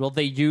the hospital,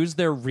 they use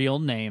their real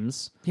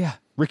names. Yeah.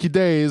 Ricky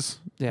Days.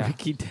 Yeah.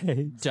 Ricky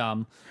Days.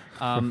 Dumb.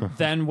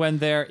 Then when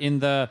they're in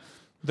the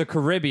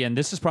Caribbean,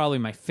 this is probably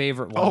my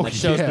favorite one that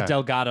shows the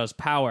Delgados'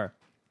 power.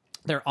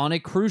 They're on a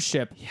cruise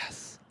ship.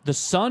 Yes. The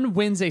son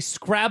wins a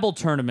Scrabble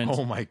tournament.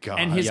 Oh my God.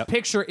 And his Yep.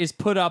 picture is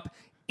put up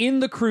in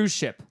the cruise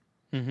ship.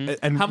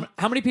 And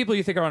How many people do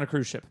you think are on a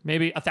cruise ship?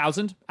 Maybe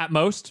 1,000 at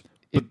most.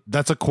 but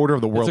that's a quarter of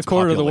the world's It's a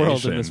quarter of the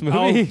world population. in this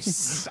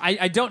movie.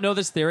 I don't know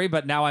this theory,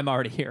 but now I'm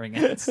already hearing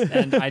it,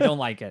 and I don't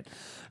like it.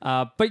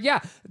 But yeah,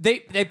 they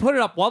put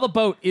it up while the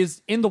boat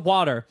is in the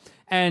water,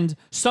 and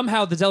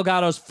somehow the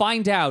Delgados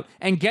find out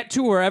and get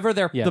to wherever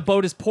the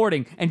boat is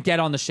porting and get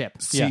on the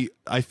ship. See, Yeah.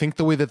 I think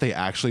the way that they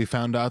actually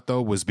found out,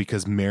 though, was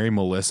because Mary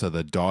Melissa,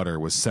 the daughter,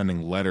 was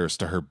sending letters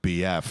to her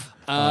BF.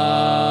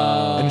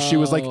 And she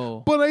was like,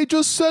 but I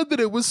just said that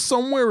it was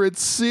somewhere at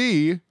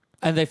sea.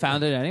 And they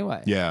found it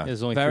anyway. Yeah.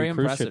 There's only Very 3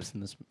 cruise impressive.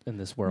 ships in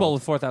this world. Well,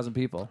 with 4,000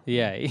 people.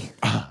 yeah.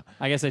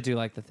 I guess I do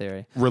like the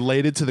theory.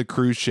 Related to the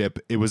cruise ship,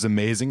 it was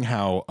amazing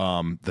how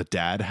the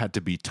dad had to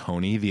be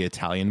Tony, the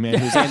Italian man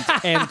who's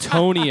like,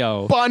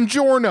 Antonio.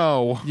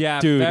 Buongiorno.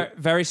 Yeah, Dude.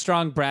 very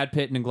strong Brad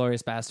Pitt and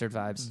Inglourious Bastard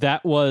vibes.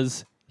 That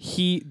was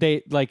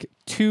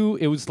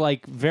it was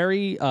like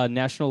very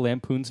National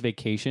Lampoon's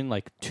Vacation,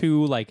 like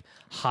 2 like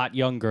hot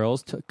young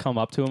girls to come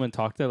up to him and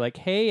talk to her like,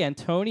 hey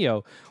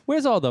Antonio,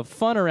 where's all the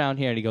fun around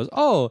here? And he goes,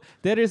 oh,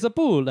 there is a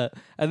pool.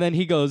 And then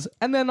he goes,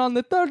 and then on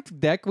the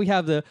third deck we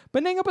have the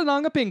bananga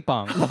bananga ping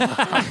pong.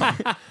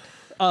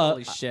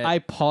 Holy shit. I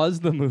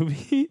paused the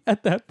movie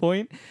at that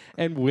point,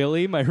 and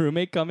Willie, my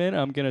roommate, come in.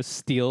 I'm gonna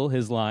steal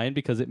his line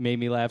because it made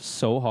me laugh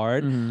so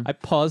hard. I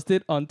paused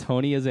it on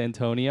Tony as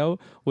Antonio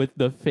with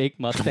the fake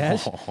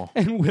mustache,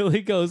 and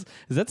Willie goes,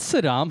 "Is that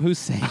Saddam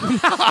Hussein?"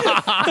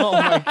 Oh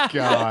my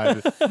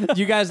God.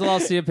 You guys will all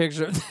see a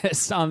picture of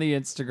this on the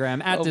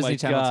Instagram at Oh Disney my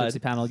Channel God. Tipsy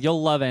Panel.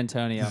 You'll love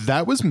Antonio.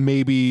 That was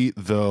maybe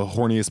the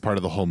horniest part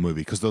of the whole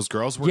movie because those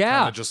girls were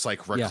Yeah. kind of just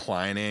like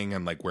reclining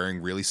and like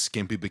wearing really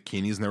skimpy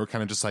bikinis, and they were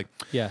kind of just like,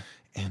 Yeah.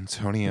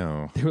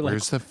 Antonio, were like-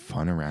 where's the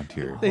fun around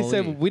here? They Holy-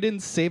 said we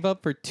didn't save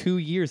up for 2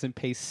 years and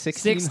pay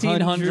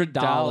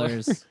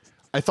 $1,600.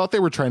 I thought they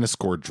were trying to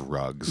score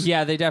drugs.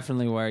 Yeah, they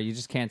definitely were. You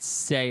just can't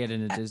say it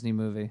in a Disney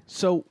movie.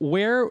 So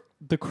where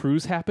the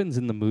cruise happens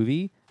in the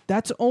movie,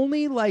 that's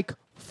only like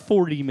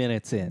 40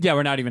 minutes in. Yeah,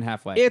 we're not even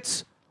halfway.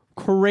 It's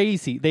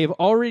crazy. They've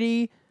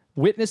already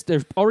witnessed.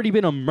 There's already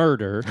been a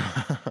murder.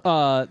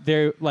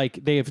 They've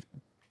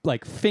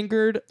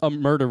fingered a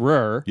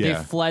murderer. Yeah.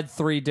 They fled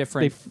 3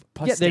 different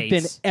states. They've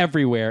been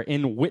everywhere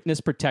in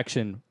witness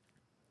protection.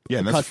 Yeah,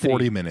 and that's custody.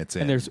 40 minutes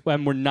in.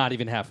 And we're not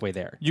even halfway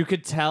there. You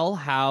could tell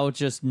how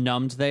just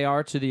numbed they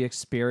are to the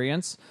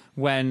experience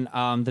when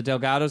the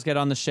Delgados get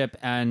on the ship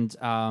and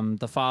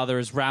the father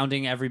is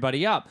rounding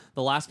everybody up.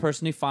 The last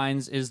person he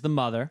finds is the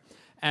mother.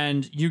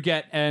 And you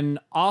get an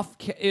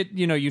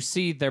you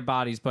see their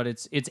bodies, but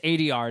it's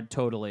ADR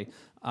totally.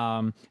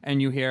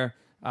 And you hear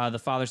the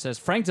father says,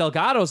 Frank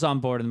Delgado's on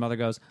board. And the mother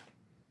goes,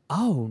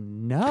 oh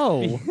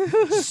no.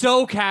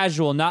 So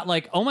casual, not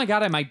like, oh my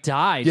God, I might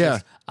die. Yeah.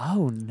 Just,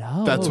 oh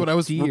no. That's what I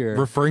was dear.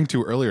 referring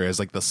to earlier as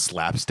like the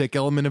slapstick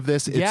element of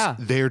this. Yeah.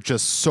 They're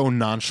just so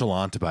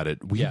nonchalant about it.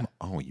 Yeah.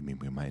 Oh, you mean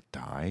we might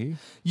die?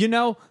 You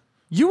know,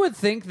 you would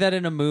think that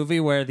in a movie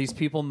where these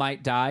people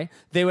might die,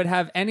 they would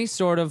have any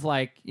sort of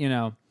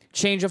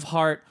change of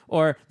heart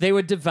or they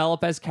would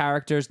develop as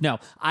characters. No,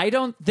 I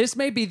don't. This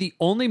may be the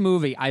only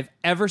movie I've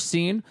ever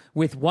seen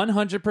with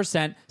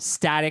 100%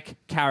 static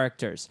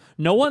characters.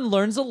 No one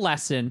learns a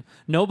lesson.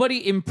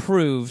 Nobody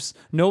improves.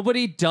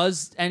 Nobody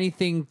does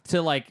anything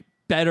to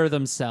better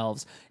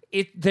themselves.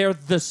 They're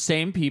the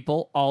same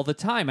people all the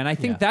time. And I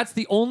think that's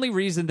the only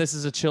reason this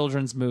is a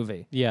children's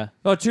movie. Yeah.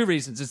 Oh, 2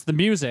 reasons. It's the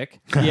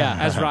music,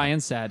 as Ryan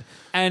said,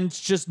 and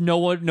just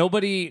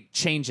nobody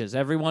changes.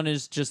 Everyone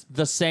is just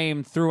the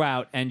same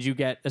throughout, and you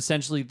get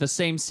essentially the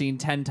same scene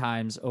 10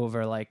 times over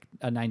a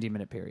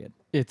 90-minute period.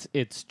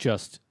 It's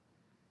just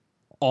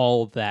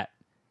all that.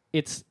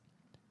 It's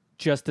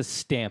just a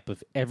stamp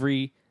of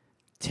every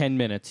 10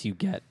 minutes you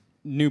get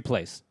new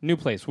place,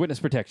 witness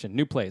protection,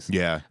 new place.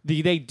 Yeah.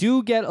 They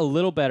do get a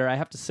little better. I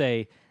have to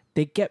say,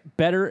 they get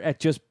better at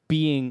just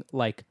being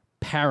like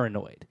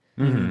paranoid.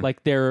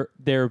 Like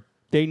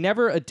they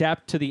never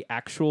adapt to the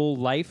actual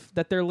life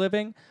that they're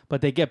living,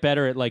 but they get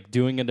better at like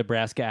doing a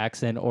Nebraska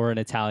accent or an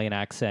Italian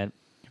accent,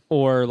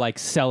 or like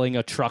selling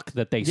a truck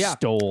that they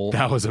stole.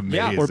 That was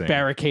amazing. Or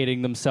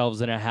barricading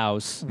themselves in a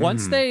house.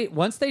 Once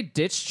they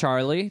ditch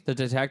Charlie, the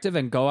detective,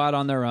 and go out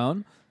on their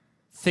own,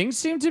 things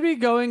seem to be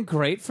going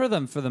great for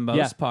them for the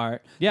most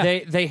part. Yeah.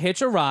 They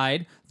hitch a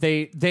ride.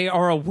 They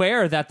are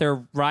aware that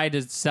their ride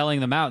is selling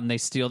them out, and they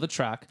steal the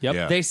truck. Yep.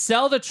 Yeah. They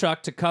sell the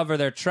truck to cover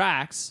their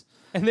tracks.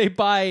 And they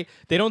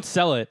don't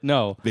sell it.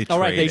 No. They They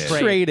trade it.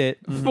 trade it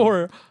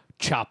for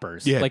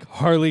choppers. Yeah. Like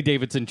Harley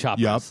Davidson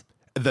choppers. Yup.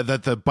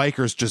 That the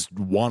bikers just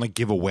want to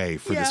give away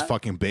for this Yeah.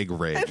 fucking big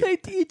rig. And they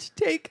each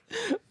take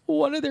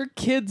one of their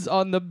kids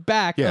on the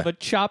back Yeah. of a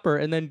chopper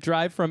and then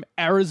drive from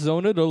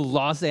Arizona to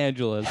Los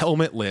Angeles.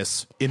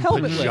 Helmetless in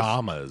Helmetless.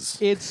 pajamas.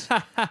 It's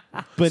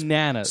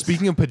bananas.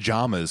 Speaking of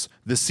pajamas,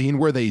 the scene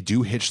where they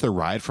do hitch the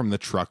ride from the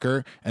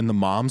trucker and the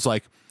mom's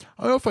like,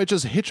 I don't know if I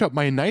just hitch up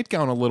my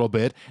nightgown a little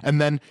bit, and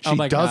then she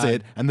my does God.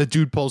 it, and the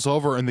dude pulls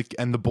over, and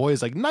the boy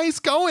is like, "Nice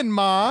going,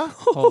 ma."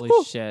 Holy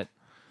shit.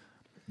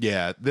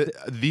 Yeah,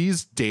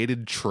 these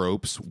dated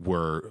tropes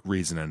were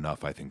reason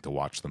enough, I think, to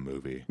watch the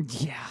movie.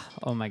 Yeah.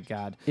 Oh my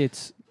God.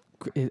 It's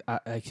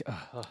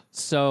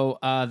So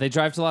they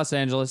drive to Los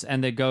Angeles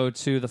and they go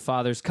to the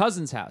father's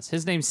cousin's house.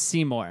 His name's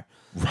Seymour.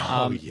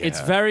 Yeah. It's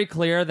very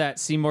clear that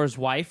Seymour's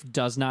wife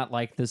does not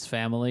like this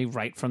family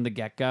right from the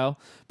get-go.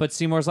 But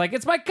Seymour's like,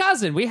 it's my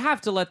cousin. We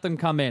have to let them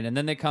come in. And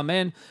then they come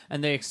in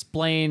and they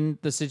explain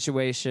the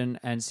situation.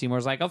 And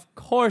Seymour's like, of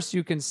course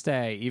you can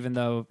stay, even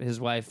though his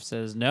wife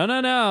says,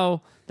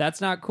 no,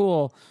 that's not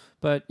cool.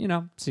 But,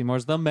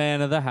 Seymour's the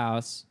man of the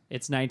house.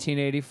 It's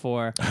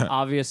 1984.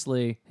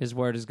 Obviously, his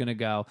word is going to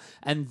go.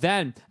 And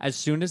then, as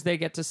soon as they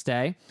get to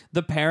stay,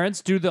 the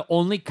parents do the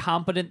only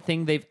competent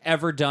thing they've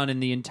ever done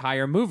in the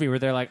entire movie, where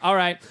they're like, all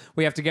right,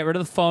 we have to get rid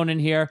of the phone in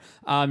here.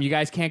 You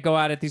guys can't go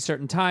out at these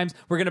certain times.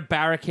 We're going to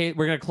barricade.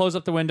 We're going to close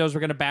up the windows.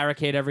 We're going to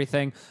barricade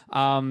everything.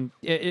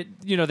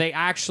 They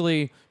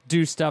actually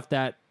do stuff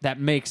that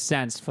makes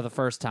sense for the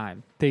first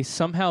time. they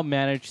somehow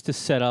managed to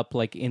set up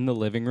like in the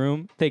living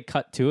room. They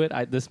cut to it.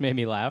 This made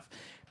me laugh.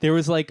 There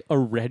was like a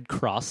Red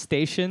Cross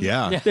station.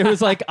 Yeah. There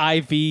was like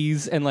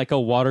IVs and like a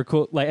water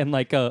and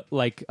like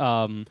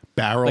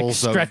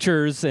Barrels of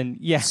stretchers and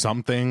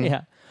something.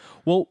 Yeah.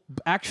 Well,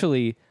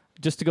 actually,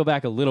 just to go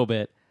back a little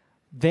bit,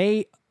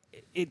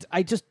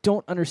 I just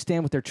don't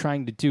understand what they're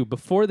trying to do.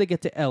 Before they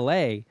get to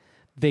LA,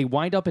 they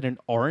wind up in an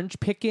orange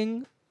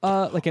picking,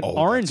 like an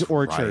orange that's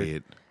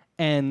orchard, right.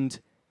 and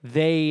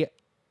they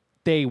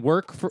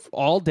work for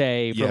all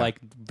day for Yeah. like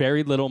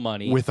very little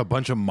money. With a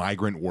bunch of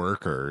migrant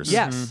workers.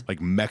 Yes.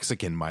 Like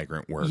Mexican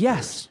migrant workers.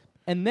 Yes.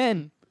 And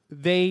then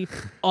they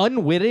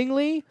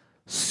unwittingly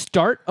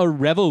start a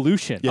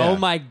revolution. Yeah. Oh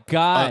my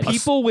God.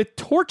 People with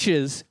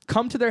torches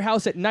come to their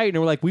house at night and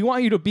we're like, we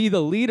want you to be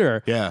the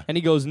leader. Yeah. And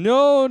he goes,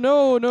 no.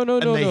 And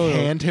they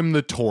hand him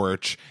the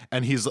torch,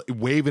 and he's like,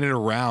 waving it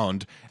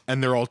around,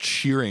 and they're all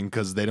cheering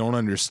because they don't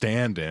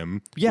understand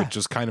him. Yeah. Which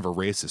is kind of a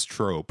racist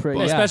trope. Pretty-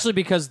 but- yeah. Especially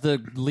because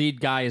the lead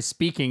guy is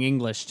speaking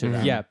English to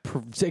them. Yeah,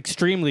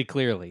 extremely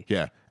clearly.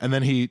 Yeah. And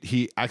then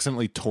he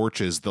accidentally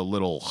torches the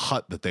little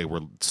hut that they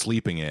were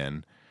sleeping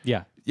in.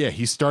 Yeah. Yeah,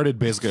 he started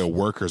basically a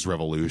workers'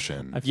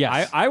 revolution.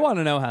 Yes. I want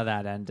to know how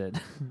that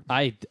ended.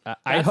 That's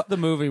the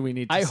movie we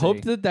need to I see.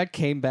 hope that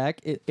came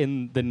back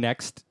in the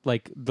next,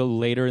 like the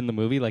later in the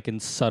movie, like in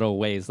subtle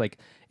ways. Like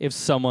if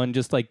someone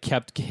just like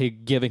kept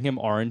giving him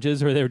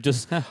oranges, or they were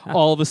just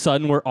all of a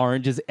sudden were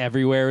oranges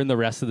everywhere in the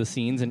rest of the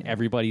scenes in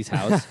everybody's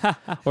house,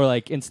 or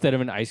like instead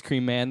of an ice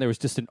cream man, there was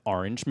just an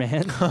orange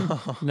man.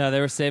 No, they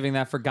were saving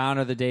that for Gone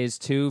Are the Days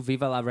 2.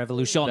 Viva la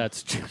Revolution.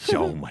 That's true.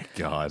 Oh my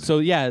God. So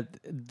yeah,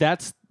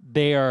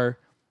 they are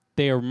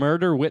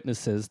murder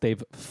witnesses.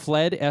 They've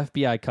fled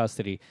FBI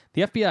custody.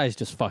 The FBI is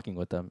just fucking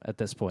with them at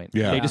this point.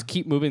 Yeah. They just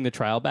keep moving the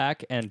trial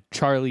back, and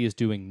Charlie is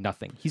doing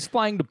nothing. He's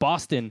flying to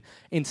Boston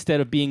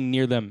instead of being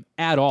near them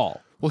at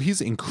all. Well,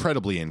 he's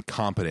incredibly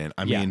incompetent.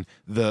 I Yeah. mean,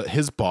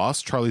 his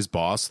boss, Charlie's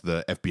boss,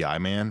 the FBI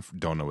man,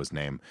 don't know his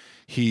name.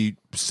 He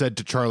said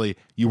to Charlie,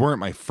 "You weren't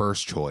my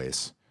first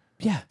choice."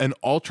 Yeah. And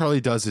all Charlie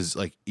does is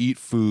like eat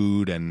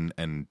food and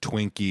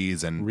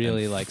Twinkies and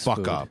Really and likes fuck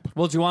food. up.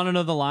 Well, do you want to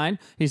know the line?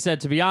 He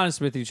said, to be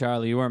honest with you,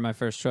 Charlie, you weren't my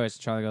first choice.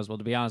 Charlie goes, well,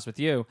 to be honest with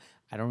you,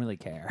 I don't really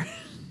care.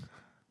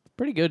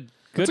 Pretty good.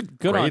 That's a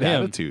Good great on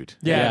him. attitude.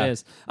 Yeah, it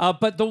is.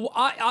 But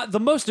the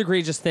most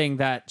egregious thing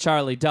that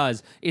Charlie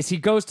does is he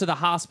goes to the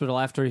hospital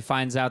after he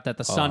finds out that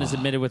the son is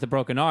admitted with a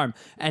broken arm,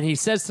 and he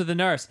says to the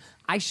nurse,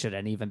 I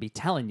shouldn't even be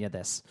telling you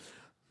this,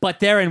 but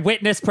they're in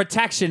witness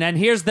protection, and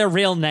here's their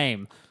real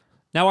name.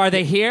 Now, are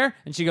they here?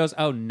 And she goes,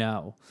 oh,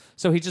 no.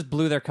 So he just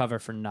blew their cover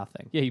for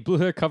nothing. Yeah, he blew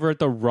their cover at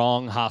the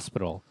wrong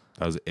hospital.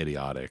 That was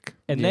idiotic.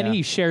 And then Yeah.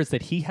 he shares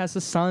that he has a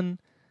son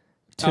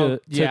to Oh,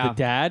 yeah. the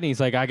dad, and he's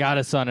like, I got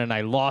a son and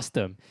I lost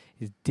him.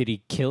 Did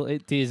he kill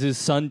it? Is his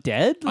son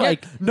dead?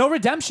 Like, no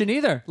redemption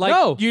either. Like,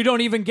 No. you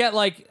don't even get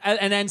like an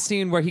end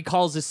scene where he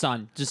calls his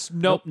son. Just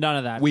nope, none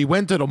of that. We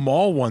went to the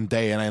mall one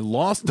day and I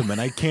lost him and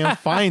I can't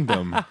find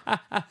him.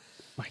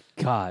 my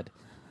God.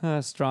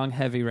 Strong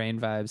heavy rain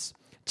vibes.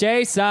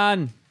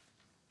 Jason.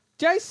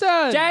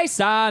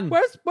 Jason!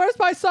 Where's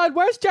my son?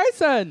 Where's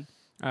Jason?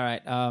 All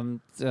right.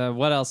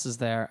 What else is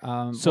there?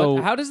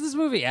 So- how does this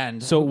movie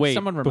end? So wait,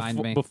 someone remind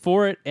me.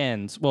 before it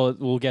ends. Well,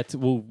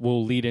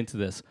 we'll lead into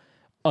this.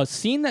 A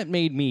scene that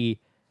made me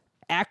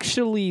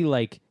actually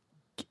like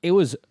it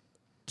was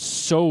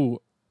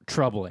so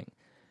troubling.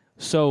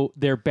 So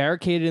they're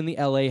barricaded in the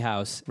LA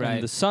house, Right.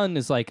 and the son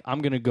is like,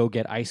 "I'm gonna go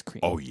get ice cream."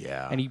 Oh,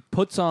 yeah. and he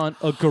puts on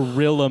a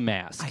gorilla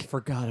mask I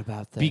forgot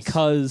about this.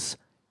 because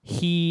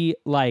he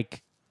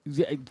like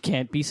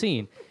can't be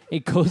seen.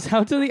 It goes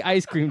out to the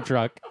ice cream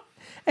truck,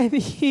 and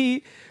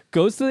he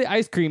goes to the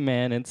ice cream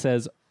man and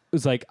says,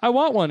 "It's like I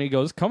want one." He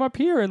goes, "Come up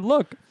here and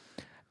look."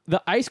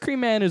 The ice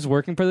cream man is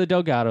working for the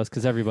Delgados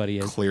because everybody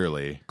is.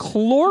 Clearly.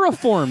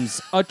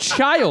 Chloroforms a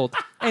child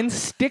and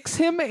picks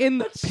him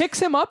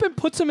up and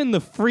puts him in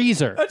the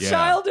freezer. a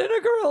child in a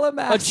gorilla A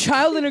mask.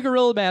 child in a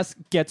gorilla mask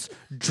gets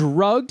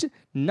drugged,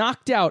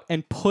 knocked out,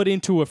 and put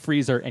into a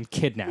freezer and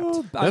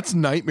kidnapped. That's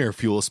nightmare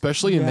fuel,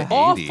 especially in the 80s.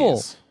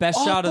 Awful.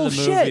 Best shot of the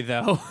Awful movie, shit.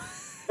 though.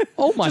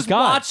 Oh my Just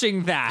God.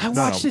 watching that. I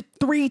watched it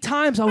 3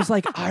 times. I was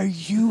like, are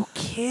you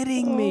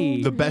kidding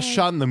me? The best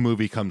shot in the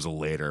movie comes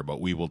later,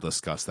 but we will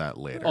discuss that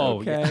later.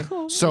 Oh, Okay.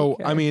 yeah. So,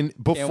 I mean,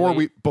 before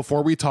wait.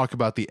 we talk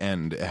about the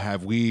end,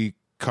 have we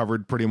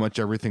covered pretty much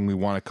everything we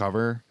want to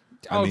cover?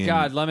 I mean,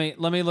 God, let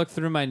me look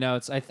through my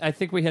notes. I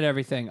think we hit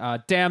everything.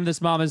 Damn, this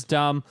mom is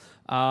dumb.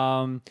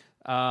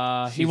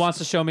 He wants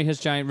to show me his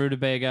giant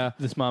rutabaga.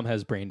 This mom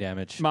has brain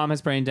damage. Mom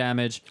has brain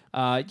damage.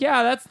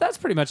 Yeah, that's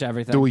pretty much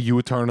everything. do a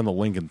U-turn in the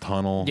Lincoln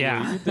Tunnel.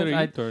 Yeah, did a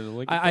I, U-turn in the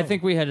Lincoln I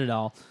think we hit it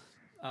all.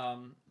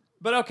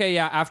 But okay,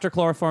 yeah. After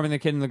chloroforming the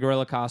kid in the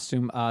gorilla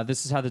costume,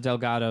 this is how the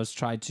Delgados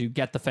tried to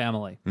get the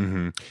family.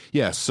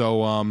 Yeah,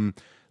 so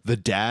the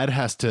dad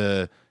has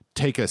to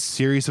take a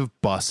series of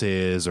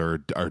buses or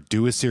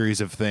do a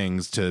series of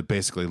things to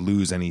basically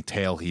lose any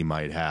tail he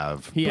might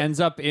have. He ends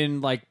up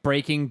in like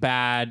Breaking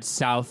Bad,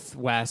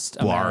 Southwest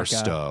America.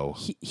 Barstow.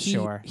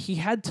 Sure. He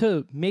had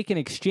to make an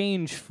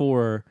exchange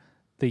for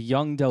the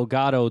young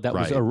Delgado that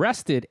was Right.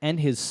 arrested and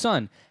his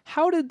son.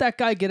 How did that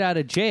guy get out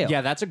of jail?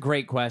 Yeah, that's a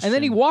great question. And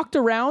then he walked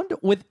around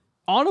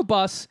on a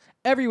bus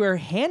everywhere,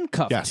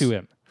 handcuffed Yes. to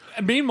him.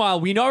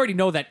 Meanwhile, we already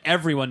know that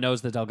everyone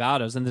knows the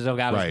Delgados, and the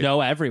Delgados Right.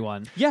 know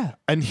everyone. Yeah.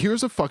 And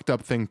here's a fucked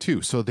up thing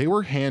too. So they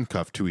were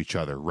handcuffed to each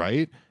other,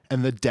 right?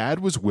 And the dad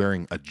was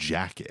wearing a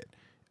jacket.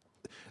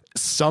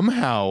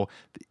 Somehow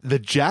the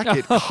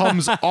jacket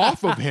comes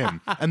off of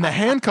him and the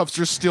handcuffs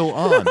are still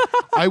on.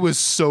 I was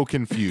so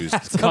confused.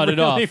 Cut it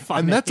off.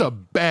 And that's a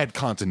bad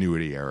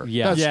continuity error.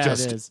 Yeah. That's Yeah, it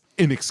just is.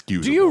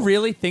 inexcusable. Do you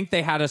really think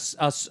they had a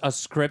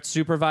script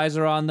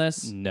supervisor on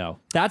this? No.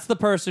 That's the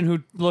person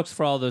who looks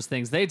for all those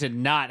things. They did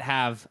not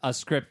have a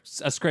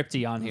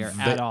scripty on here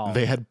at all.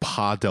 They had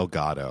Pa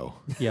Delgado.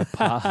 Yeah.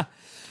 Pa.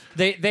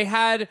 They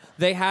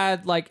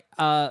had like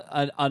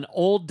an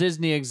old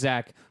Disney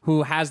exec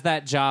who has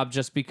that job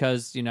just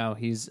because, you know,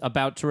 he's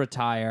about to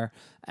retire,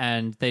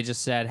 and they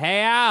just said,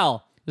 "Hey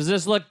Al, does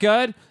this look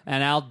good?"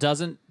 And Al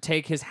doesn't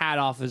take his hat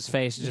off his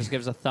face; he just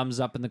gives a thumbs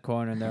up in the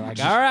corner, and they're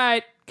like, "All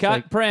right, cut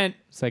like- print."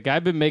 It's like,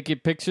 I've been making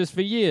pictures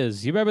for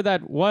years. You remember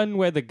that one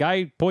where the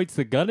guy points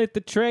the gun at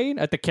the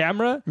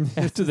camera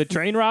after the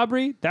train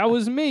robbery? That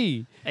was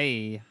me.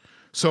 Hey,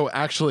 So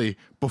actually,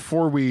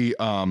 before we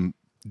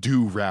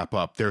do wrap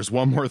up, there's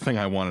one more thing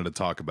I wanted to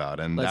talk about,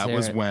 and Let's that hear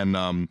was it.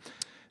 when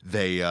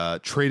they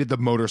traded the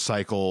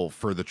motorcycle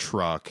for the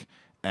truck,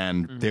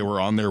 and they were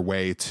on their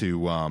way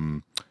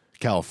to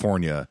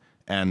California,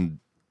 and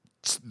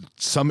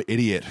some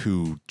idiot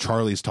who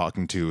Charlie's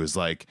talking to is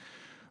like,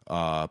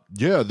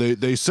 yeah,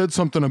 they said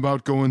something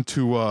about going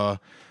to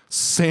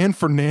San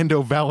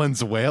Fernando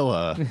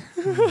Valenzuela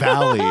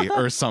Valley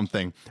or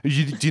something. Do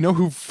you know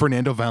who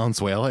Fernando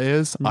Valenzuela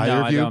is? Either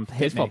I of you? don't. Hit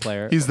Baseball me.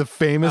 player. He's the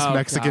famous Oh,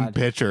 Mexican God.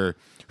 pitcher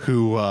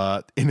who,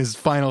 in his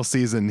final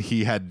season,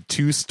 he had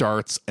 2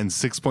 starts and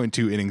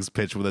 6.2 innings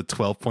pitched with a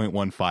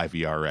 12.15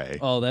 ERA.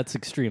 Oh, that's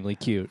extremely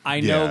cute. I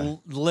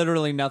know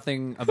literally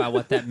nothing about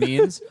what that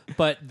means,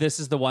 but this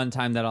is the one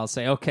time that I'll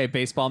say, okay,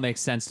 baseball makes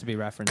sense to be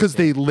referenced. Because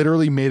here. they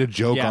literally made a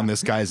joke Yeah. on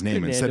this guy's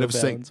name instead of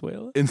saying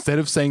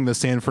Valenzuela. the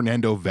San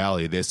Fernando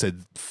Valley, they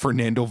said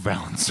Fernando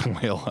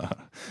Valenzuela.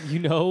 You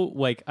know,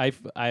 like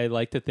I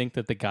like to think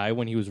that the guy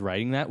when he was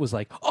writing that was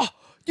like, "Oh,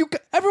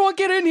 everyone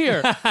get in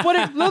here!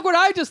 Look what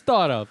I just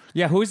thought of."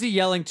 Yeah, who is he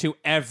yelling to?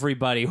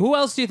 Everybody. Who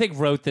else do you think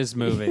wrote this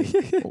movie?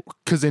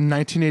 Because in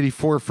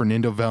 1984,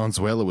 Fernando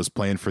Valenzuela was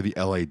playing for the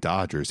LA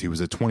Dodgers. He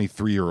was a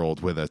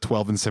 23-year-old with a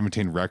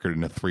 12-17 record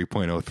and a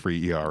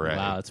 3.03 ERA.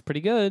 Wow, it's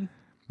pretty good.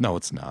 No,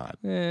 it's not.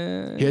 He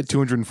had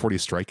 240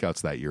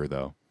 strikeouts that year,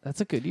 though. That's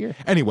a good year.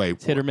 Anyway,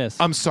 hit or miss.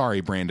 I'm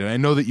sorry, Brandon. I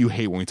know that you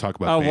hate when we talk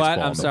about Oh, baseball what?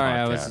 on I'm the sorry.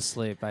 I was podcast.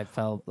 asleep. I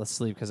fell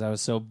asleep because I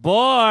was so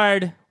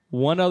bored.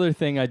 One other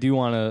thing I do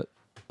want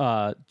to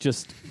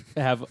just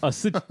have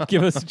us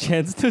give us a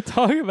chance to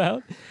talk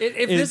about.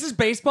 If this is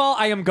baseball,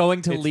 I am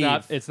going to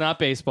leave. It's not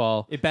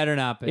baseball. It better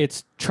not be.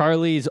 It's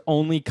Charlie's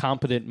only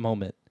competent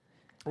moment.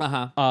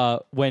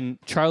 When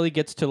Charlie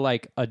gets to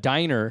like a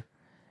diner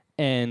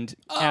and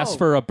asks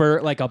for a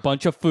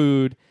bunch of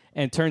food,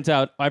 and turns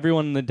out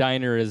everyone in the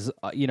diner is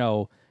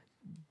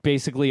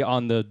basically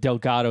on the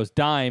Delgado's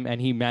dime,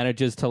 and he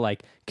manages to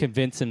like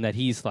convince him that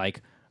he's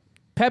like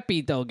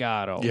Pepe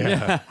Delgado.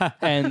 Yeah.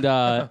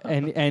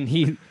 and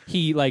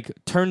he like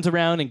turns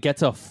around and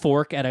gets a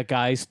fork at a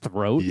guy's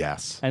throat.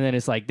 Yes. And then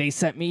it's like, they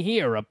sent me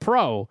here, a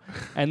pro.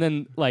 And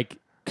then like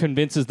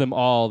convinces them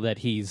all that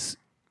he's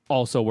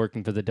also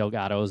working for the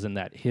Delgados and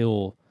that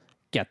he'll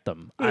get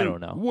them. I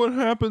don't know. What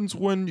happens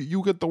when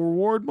you get the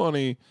reward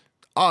money?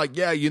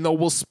 Yeah,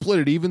 we'll split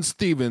it even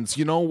Stevens,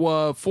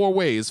 4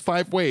 ways,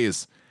 5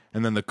 ways.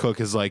 And then the cook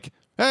is like,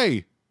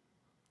 hey,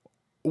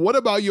 what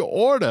about your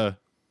order?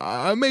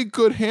 I make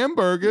good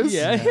hamburgers.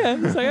 Yeah.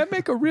 It's like, I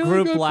make a really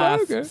Group good laugh.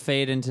 burger.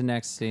 Fade into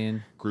next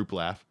scene. Group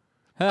laugh.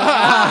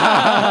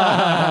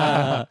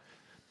 Right.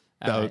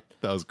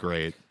 That was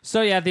great.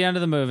 So yeah, at the end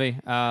of the movie.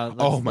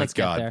 Oh my let's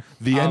get God. there.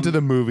 The end of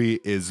the movie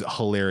is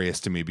hilarious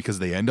to me because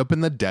they end up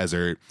in the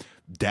desert.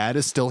 Dad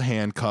is still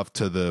handcuffed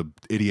to the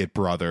idiot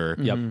brother.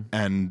 Yep.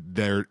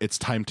 And it's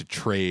time to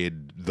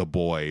trade the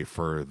boy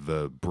for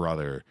the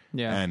brother.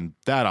 Yeah. And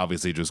that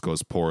obviously just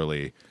goes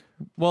poorly.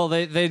 Well,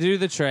 they do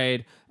the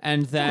trade,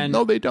 and then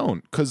No, they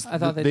don't, because I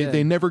thought they did.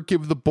 they never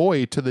give the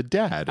boy to the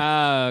dad.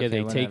 Okay, Yeah,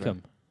 they take whatever.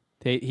 him.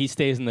 He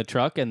stays in the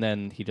truck, and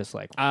then he just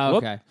like, Oh,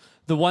 whoop. okay.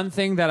 The one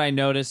thing that I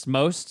noticed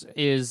most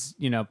is,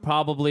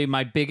 probably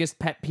my biggest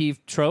pet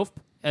peeve trope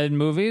in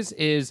movies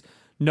is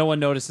no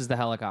one notices the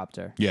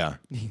helicopter. Yeah.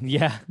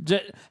 Yeah.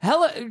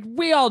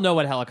 We all know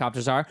what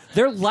helicopters are.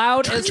 They're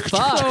loud as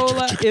fuck.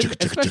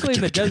 Especially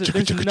in the desert,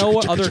 there's no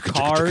other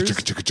cars.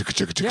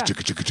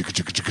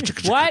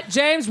 What,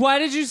 James? What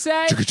did you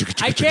say?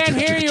 I can't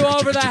hear you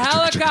over the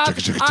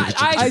helicopter.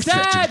 I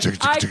said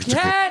I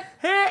can't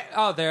hear.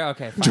 Oh, there.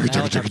 Okay. Fine. The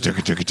helicopter.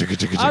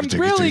 I'm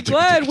really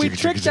glad we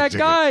tricked that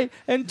guy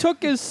and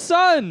took his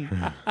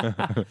son.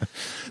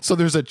 So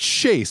there's a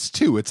chase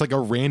too. It's like a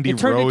Randy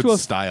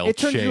Rhodes style It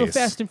turned chase. into a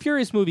Fast and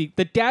Furious movie.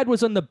 The dad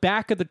was on the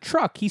back of the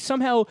truck. He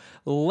somehow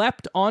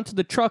leapt onto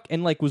the truck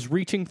and like was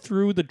reaching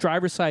through the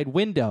driver's side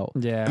window.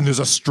 Yeah. And there's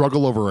a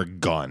struggle over a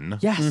gun.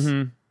 Yes.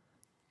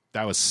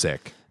 That was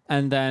sick.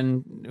 And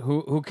then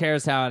who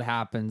cares how it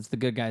happens? The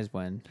good guys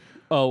win.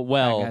 Oh Bad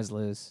well. guys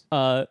lose.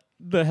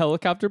 The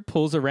helicopter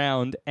pulls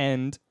around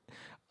and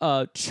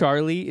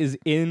Charlie is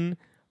in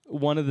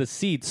one of the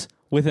seats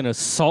with an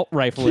assault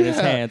rifle in his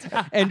hands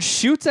and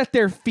shoots at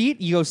their feet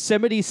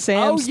Yosemite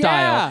Sam Oh, style.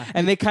 yeah.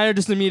 And they kind of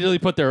just immediately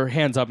put their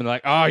hands up and they're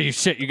like, oh, you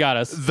shit, you got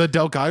us. The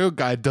Delgado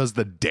guy does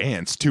the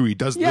dance too. He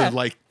does Yeah. the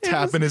like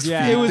tapping his feet.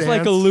 It was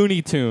like a dance.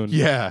 Looney Tune.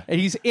 Yeah. And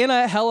he's in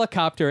a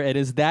helicopter and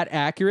is that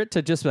accurate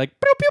to just be like,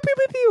 pew, pew, pew,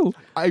 pew,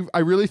 pew. I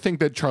really think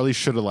that Charlie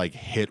should have like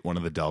hit one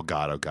of the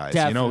Delgado guys.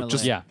 Definitely.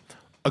 Just Yeah.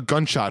 a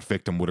gunshot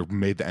victim would have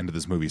made the end of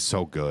this movie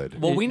so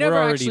good. Well, we We're never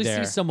already actually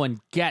there. see someone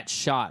get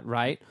shot,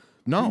 right?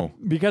 No.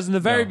 Because in the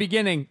very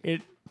beginning,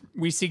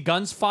 we see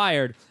guns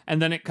fired,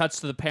 and then it cuts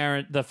to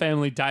the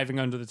family diving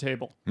under the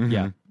table.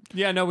 Yeah.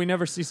 Yeah, no, we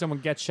never see someone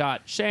get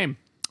shot. Shame.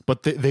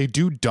 But they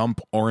do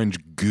dump orange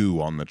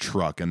goo on the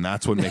truck, and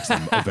that's what makes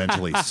them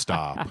eventually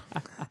stop.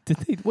 Did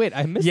they? Wait,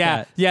 I missed Yeah,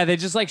 that. yeah, they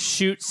just like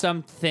shoot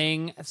some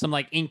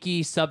like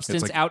inky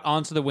substance like- out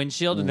onto the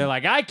windshield, and they're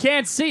like, I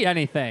can't see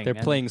anything. They're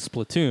And- playing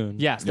Splatoon.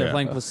 Yes, they're Yeah.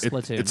 playing with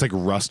Splatoon. It's like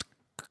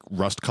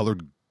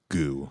rust-colored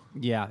goo.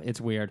 yeah,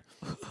 it's weird.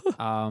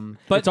 But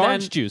It's then,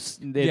 orange juice.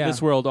 In Yeah.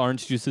 this world,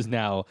 orange juice is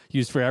now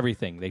used for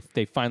everything.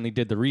 They finally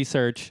did the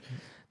research.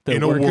 The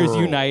In a workers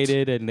world.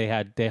 united, and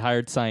they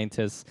hired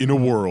scientists. In a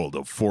world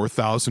of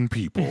 4,000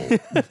 people,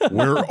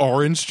 where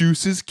orange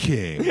juice is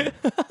king,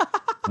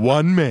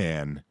 one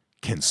man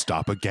can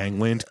stop a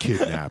gangland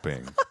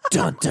kidnapping.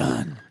 Dun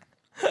dun.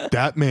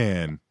 That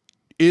man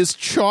is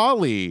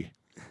Charlie.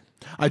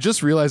 I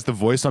just realized the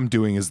voice I'm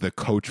doing is the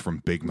coach from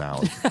Big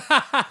Mouth.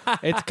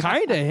 It's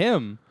kind of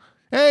him.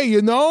 Hey,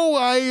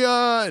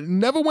 I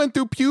never went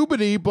through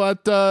puberty,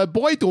 but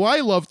boy, do I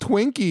love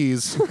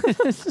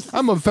Twinkies.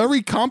 I'm a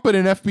very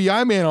competent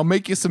FBI man. I'll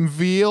make you some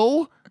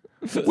veal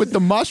with the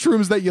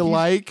mushrooms that you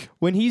like.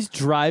 When he's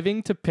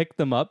driving to pick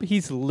them up,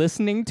 he's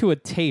listening to a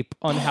tape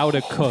on how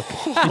to cook.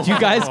 Did you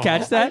guys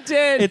catch that? I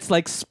did. It's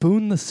like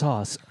spoon the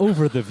sauce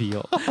over the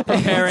veal.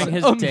 Preparing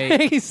his date.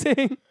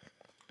 Amazing.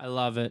 I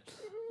love it.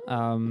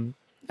 And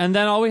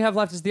then all we have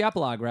left is the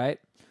epilogue, right?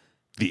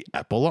 The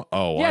epilogue?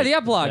 Oh, Yeah, the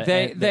epilogue. The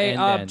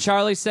end.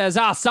 Charlie says,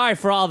 sorry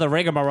for all the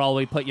rigmarole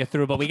we put you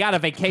through, but we got a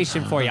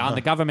vacation for you on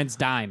the government's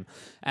dime.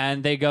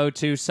 And they go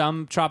to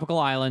some tropical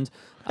island.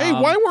 Hey,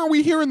 why weren't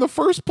we here in the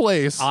first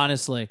place?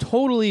 Honestly.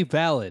 Totally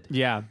valid.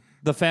 Yeah.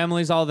 The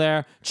family's all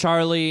there.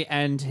 Charlie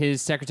and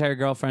his secretary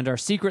girlfriend are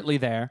secretly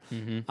there.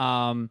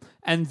 And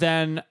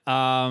then,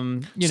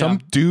 Some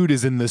dude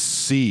is in the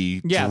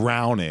sea Yeah.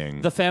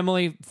 drowning. the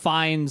family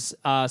finds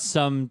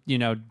some,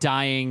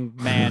 dying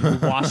man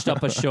who washed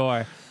up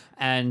ashore.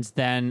 And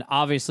then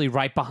obviously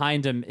right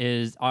behind him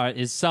is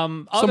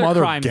some other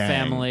other crime gang.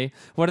 family.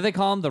 What do they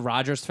call them? The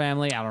Rogers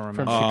family? I don't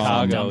remember. From Some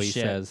Chicago, dumb he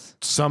shit. says.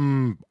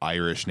 Some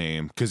Irish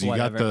name, because you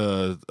got Whatever.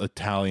 the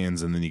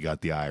Italians and then you got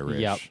the Irish.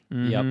 Yep.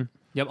 Mm-hmm. Yep.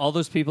 Yep, all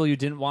those people you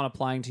didn't want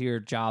applying to your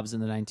jobs in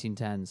the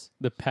 1910s.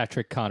 The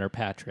Patrick Connor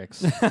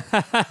Patricks.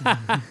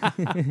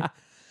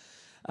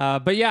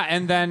 But yeah,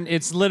 and then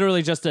it's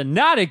literally just a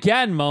not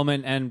again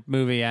moment and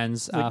movie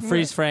ends.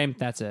 Freeze frame,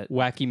 that's it.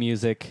 Wacky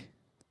music.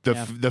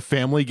 The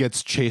family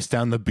gets chased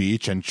down the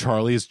beach, and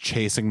Charlie is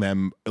chasing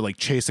them, like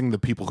chasing the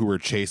people who were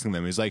chasing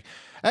them. He's like,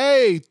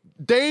 "Hey,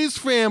 Dave's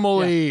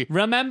family,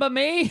 Remember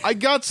me? I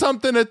got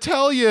something to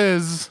tell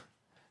yous."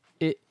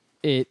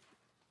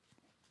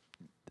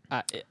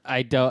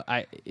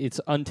 It's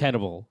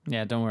untenable.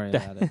 Yeah, don't worry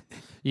about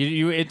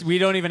it. We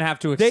don't even have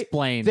to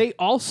explain. They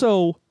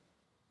also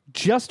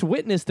just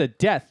witnessed a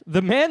death.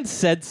 The man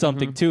said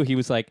something too. He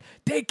was like,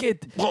 "Take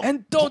it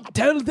and don't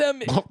tell them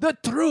the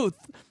truth."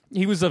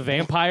 He was a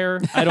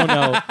vampire. I don't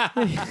know.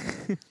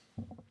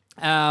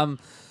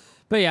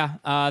 But yeah,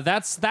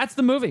 that's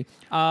the movie.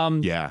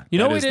 Yeah, You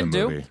know that what we is the didn't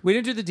do? movie. We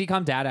didn't do the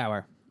Decom Dad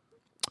Hour.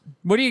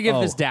 What do you give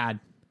this Oh. dad?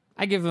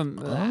 I give him.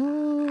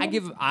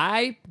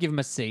 I give him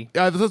a C.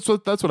 Yeah, that's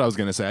what I was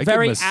gonna say. I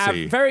give him a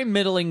C. Very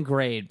middling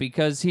grade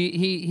because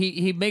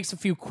he makes a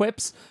few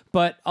quips,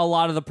 but a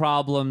lot of the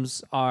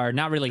problems are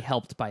not really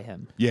helped by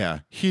him. Yeah,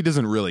 he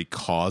doesn't really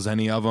cause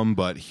any of them,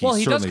 but he Well,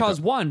 he does certainly cause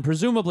one.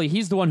 Presumably,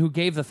 he's the one who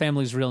gave the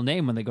family's real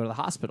name when they go to the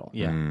hospital.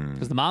 Yeah.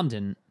 because the mom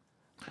didn't.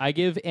 I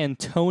give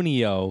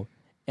Antonio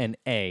an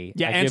A.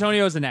 Yeah, I give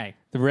Antonio's an A.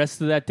 the rest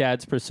of that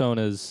dad's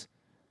personas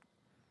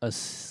a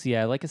C.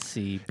 I like a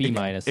C, B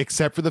minus.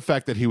 except for the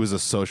fact that he was a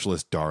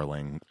socialist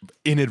darling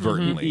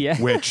inadvertently, Yeah.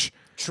 which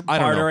I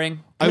don't know. Bartering.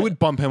 I would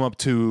bump him up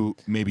to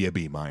maybe a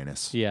B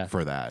minus. Yeah.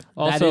 for that.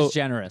 Also, That is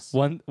generous.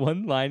 One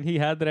line he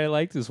had that I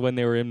liked is when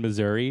they were in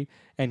Missouri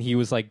and he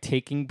was like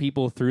taking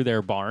people through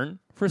their barn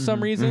for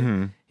some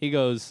reason. He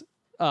goes,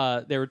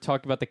 they were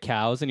talking about the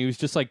cows and he was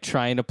just like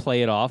trying to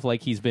play it off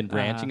like he's been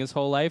ranching his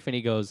whole life. And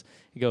he goes,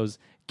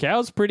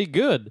 "Cow's pretty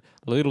good.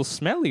 A little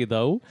smelly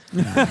though."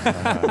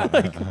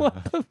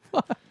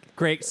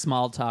 Great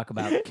small talk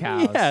about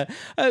cows. Yeah.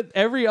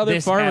 Every other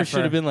This farmer heifer.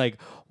 should have been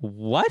like,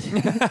 "What?"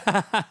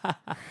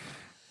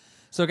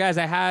 So, guys,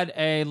 I had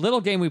a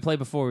little game we played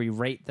before we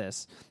rate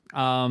this.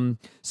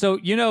 So,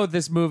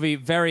 this movie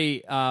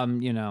very,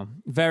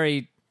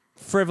 very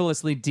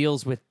frivolously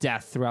deals with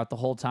death throughout the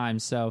whole time.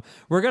 So,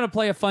 we're going to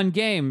play a fun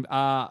game.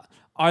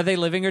 Are they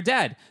living or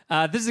dead?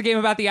 This is a game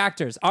about the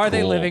actors. Are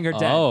they Cool. living or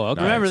dead? Oh,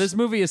 okay. Remember, Nice. this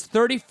movie is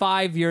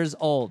 35 years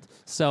old.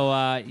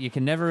 So, you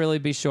can never really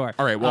be sure.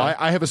 All right. Well,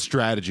 I have a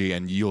strategy,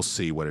 and you'll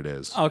see what it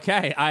is.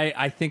 Okay,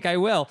 I think I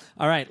will.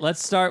 All right,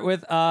 let's start with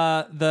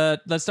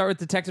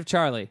Detective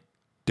Charlie.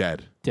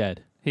 Dead.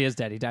 Dead. He is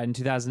dead. He died in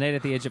 2008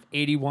 at the age of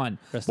 81.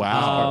 Rest in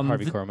Wow. peace,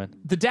 Harvey Korman.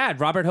 The dad,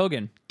 Robert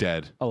Hogan,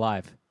 Dead.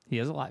 Alive. he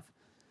is alive.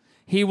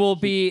 He will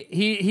be.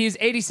 He's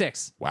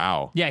 86.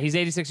 Wow. Yeah, he's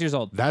 86 years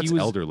old. That's He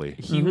was- elderly.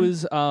 He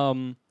was he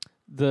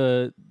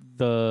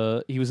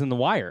was in The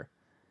Wire.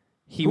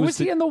 Who was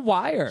he in The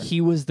Wire?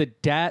 He was the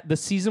dad. The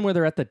season where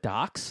they're at the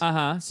docks.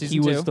 Season He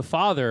was 2. the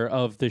father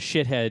of the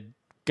shithead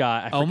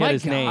guy. I Oh forget my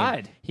his name.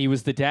 God. He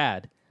was the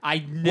dad. I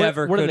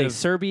never. What are could they? have-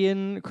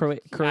 Serbian? I don't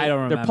They're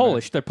remember.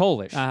 Polish. They're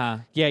Polish. Uh-huh.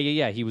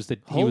 Yeah. He was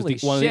Holy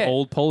one of the shit.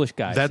 old Polish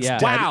guys. That's yeah.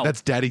 Wow.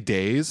 That's Daddy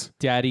Days.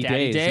 Daddy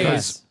Daddy Days. Days. yeah.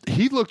 Yes.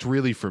 He looked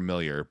really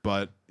familiar,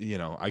 but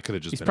I could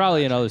have just. He's been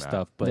probably in imagining other that.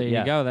 stuff, but There yeah.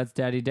 you go. That's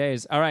Daddy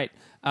Days. All right.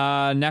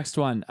 Next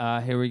one.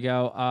 Here we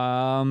go.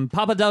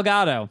 Papa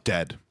Delgado.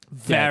 Dead.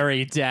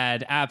 Very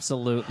dead.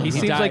 Absolutely. He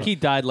seems like he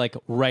died like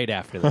right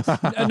after this.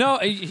 No,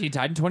 he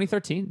died in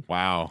 2013.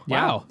 Wow.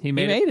 Yeah, Wow. he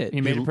made it.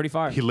 He made it pretty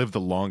far. He lived the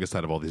longest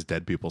out of all these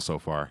dead people so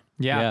far.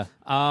 Yeah.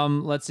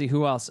 Let's see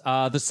who else.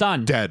 The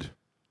son. Dead.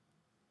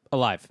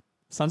 Alive.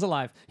 Son's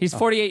alive. He's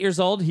 48 years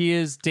old. He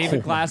is David Oh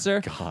my Glasser.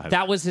 God.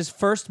 That was his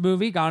first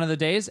movie, Gone Are the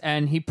Days,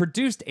 and he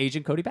produced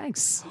Agent Cody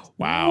Banks.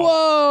 Wow.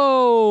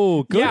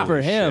 Whoa! Good Yeah.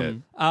 for Holy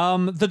him.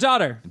 The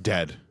daughter.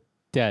 Dead.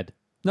 Dead.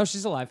 No,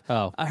 she's alive.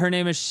 Oh. Her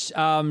name is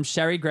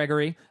Sherry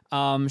Gregory.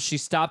 She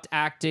stopped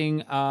acting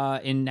in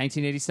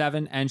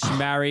 1987, and she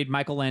married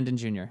Michael Landon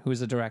Jr., who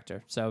is a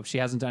director. So she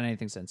hasn't done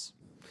anything since.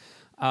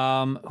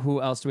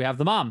 Who else do we have?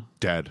 The mom.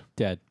 Dead.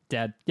 Dead.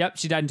 Dead. Yep,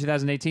 she died in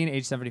 2018,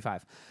 age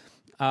 75.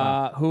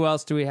 Who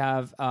else do we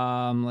have?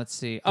 Let's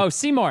see. Oh,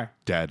 Seymour,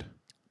 Dead.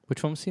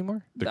 Which one was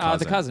Seymour? The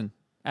the cousin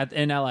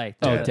in L.A.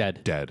 Oh,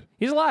 dead. Dead.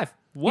 He's alive.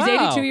 Wow. He's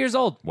 82 years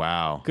old.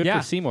 Wow. Good Yeah.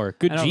 for Seymour.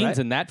 Good I know, genes right?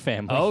 in that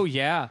family. Oh,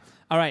 yeah.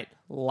 All right,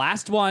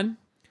 last one.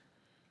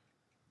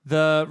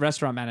 The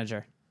restaurant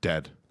manager.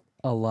 Dead.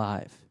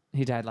 alive.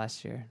 He died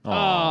last year.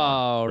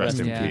 Oh, Rest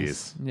in Yeah.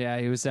 peace. Yeah,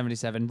 he was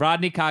 77.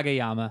 Rodney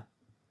Kageyama.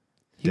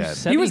 Dead.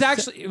 He was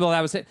actually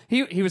that was it.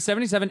 He was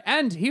 77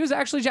 and he was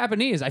actually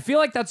Japanese. I feel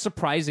like that's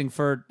surprising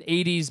for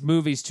 80s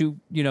movies to,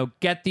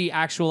 get the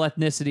actual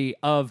ethnicity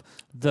of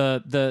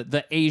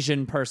the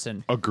Asian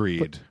person.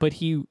 Agreed. But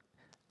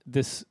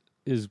this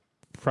is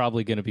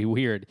probably going to be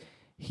weird.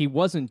 He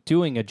wasn't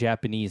doing a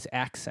Japanese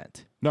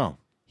accent. No.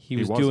 he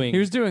was wasn't. doing He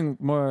was doing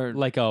more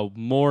like a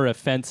more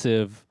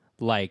offensive,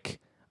 like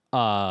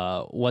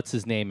what's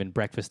his name in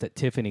Breakfast at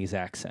Tiffany's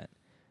accent.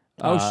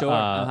 Oh, sure.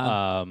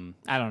 I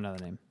don't know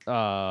the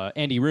name.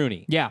 Andy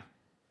Rooney. Yeah.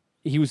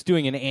 He was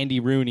doing an Andy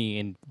Rooney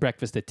in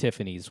Breakfast at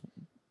Tiffany's,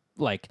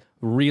 like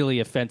really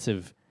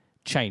offensive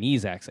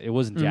Chinese accent. It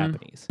wasn't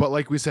Japanese. But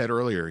like we said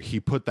earlier, he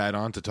put that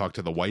on to talk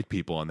to the white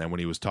people, and then when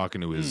he was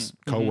talking to his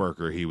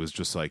coworker, he was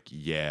just like,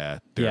 "Yeah,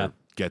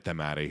 get them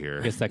out of here."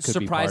 I guess that could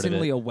be part of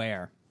Surprisingly it.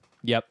 aware.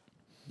 Yep.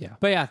 Yeah.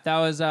 But yeah,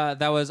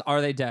 that was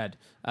Are They Dead?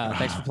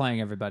 Thanks for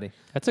playing, everybody.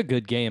 That's a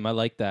good game. I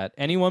like that.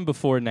 Anyone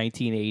before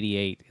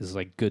 1988 is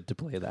like good to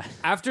play that.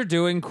 After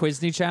doing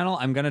Quizney Channel,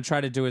 I'm going to try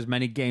to do as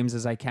many games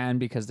as I can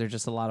because they're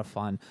just a lot of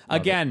fun.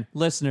 Again,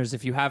 listeners,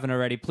 if you haven't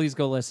already, please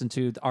go listen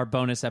to our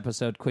bonus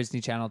episode,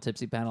 Quizney Channel,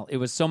 Tipsy Panel. It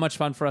was so much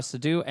fun for us to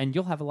do, and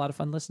you'll have a lot of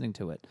fun listening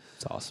to it.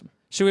 It's awesome.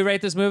 Should we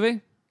rate this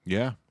movie?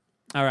 Yeah,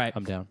 All right.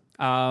 I'm down.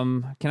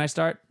 Can I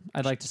start?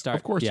 I'd like to start.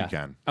 of course Yeah. you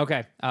can.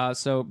 Okay,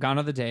 so Gone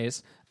Are the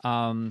Days.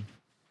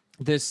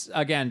 This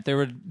again,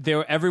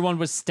 everyone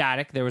was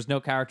static. There was no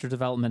character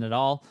development at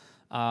all.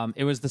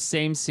 It was the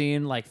same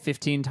scene like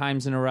 15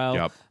 times in a row.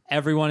 Yep.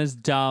 Everyone is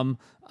dumb.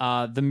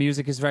 The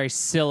music is very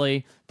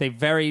silly. They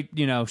very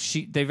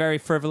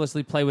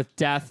frivolously play with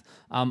death.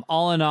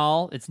 All in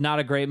all, it's not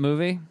a great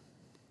movie.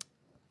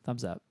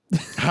 Thumbs up.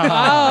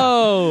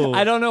 Oh,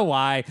 I don't know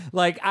why.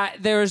 Like,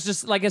 there was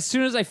just like as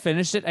soon as I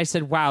finished it, I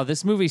said, "Wow,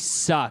 this movie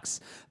sucks."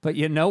 But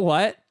you know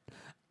what?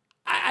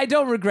 I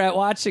don't regret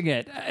watching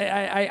it.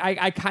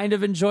 I kind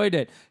of enjoyed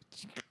it.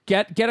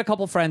 Get a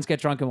couple friends, get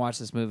drunk, and watch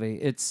this movie.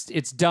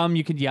 It's dumb.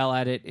 You can yell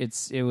at it.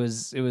 It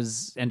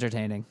was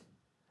entertaining.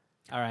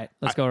 All right,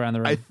 let's go around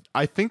the room.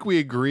 I think we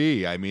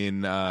agree. I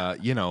mean,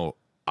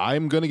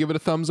 I'm going to give it a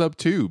thumbs up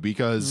too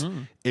because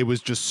it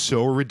was just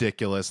so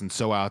ridiculous and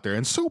so out there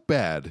and so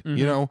bad.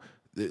 You know,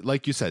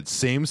 like you said,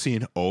 same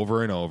scene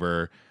over and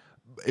over.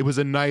 It was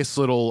a nice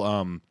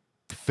little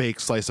fake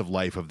slice of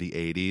life of the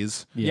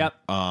 80s. Yep.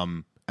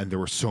 And there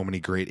were so many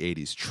great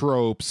 80s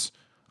tropes.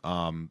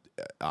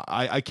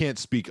 I can't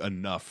speak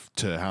enough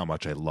to how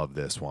much I love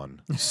this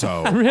one.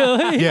 So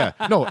really? yeah,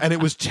 no, and it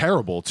was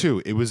terrible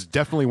too. It was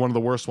definitely one of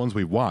the worst ones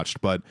we've watched,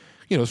 but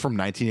it was from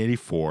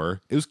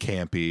 1984. It was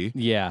campy.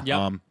 Yeah.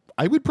 Yep.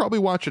 I would probably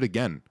watch it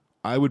again.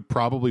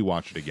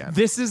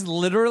 This is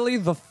literally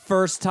the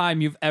first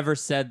time you've ever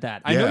said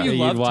that. I know Yeah. you You'd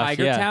love watch,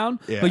 Tiger yeah. Town,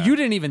 Yeah. but you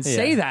didn't even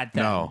say that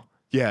then. No.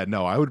 Yeah,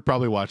 no, I would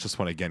probably watch this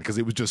one again because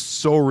it was just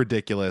so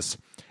ridiculous.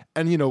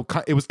 And,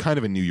 it was kind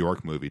of a New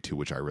York movie, too,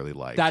 which I really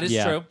liked. That is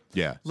Yeah. true.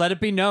 Yeah. Let it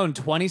be known,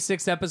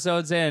 26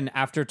 episodes in,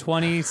 after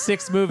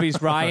 26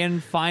 movies, Ryan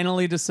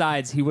finally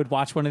decides he would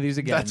watch one of these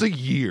again. That's a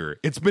year.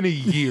 It's been a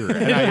year.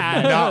 And I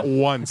have not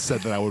once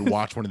said that I would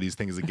watch one of these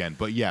things again.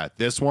 But yeah,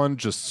 this one,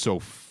 just so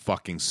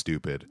fucking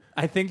stupid.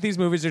 I think these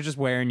movies are just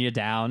wearing you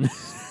down.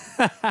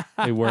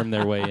 They worm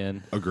their way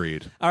in.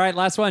 Agreed. All right,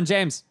 last one,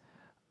 James.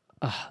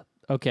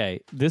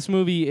 Okay, this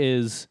movie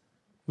is,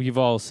 we've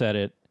all said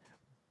it,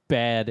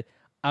 bad.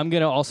 I'm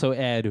going to also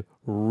add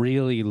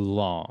really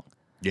long.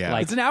 Yeah.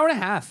 Like- It's an hour and a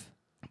half.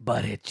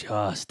 But it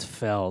just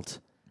felt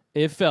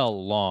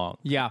long.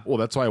 Yeah. Well,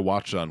 that's why I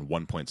watched it on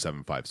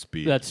 1.75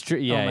 speed. That's true.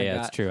 Yeah, Oh my yeah,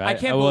 God. it's true. I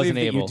can't believe wasn't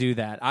that able. you do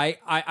that.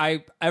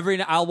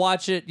 I'll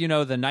watch it,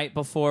 the night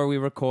before we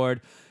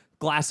record,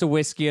 glass of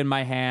whiskey in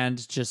my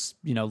hand, just,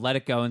 let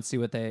it go and see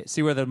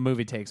where the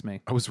movie takes me.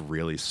 I was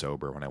really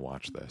sober when I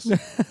watched this.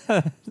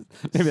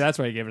 Maybe that's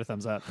why you gave it a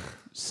thumbs up.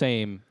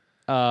 Same.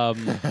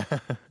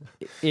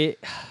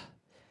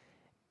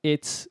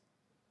 It's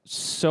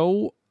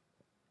so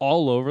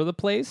all over the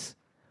place,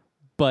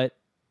 but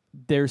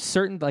there's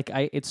certain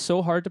it's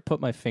so hard to put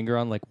my finger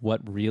on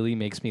what really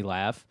makes me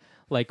laugh.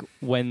 Like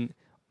when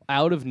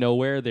out of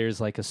nowhere there's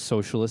a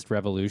socialist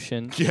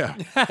revolution. Yeah.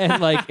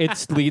 And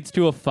it leads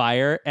to a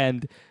fire,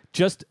 and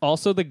just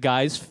also the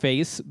guy's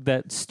face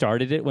that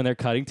started it when they're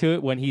cutting to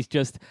it, when he's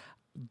just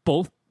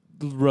both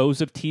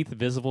rows of teeth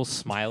visible,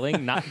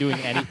 smiling, not doing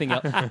anything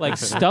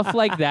else. Stuff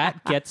like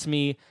that gets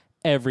me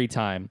every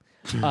time.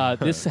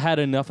 This had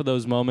enough of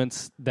those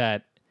moments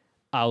that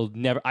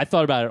I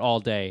thought about it all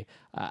day.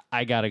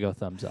 I gotta go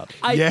thumbs up.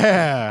 I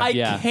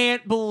Yeah.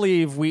 can't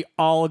believe we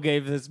all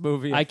gave this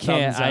movie a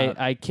can't. thumbs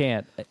up. I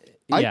can't.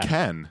 I Yeah.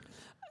 can.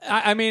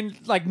 I mean,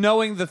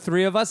 knowing the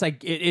three of us,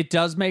 it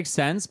does make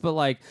sense.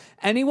 But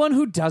anyone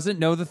who doesn't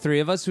know the three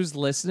of us who's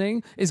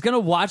listening is going to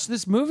watch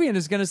this movie and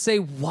is going to say,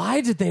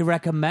 "Why did they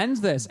recommend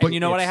this?" And you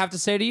know what I have to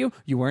say to you?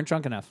 You weren't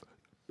drunk enough.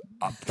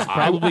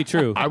 Probably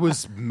true. I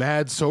was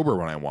mad sober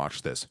when I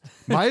watched this.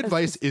 My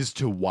advice is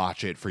to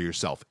watch it for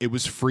yourself. It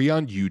was free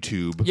on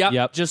YouTube.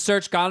 Yep. Just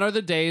search "Gone Are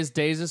the Days."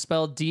 Days is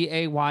spelled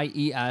Dayes.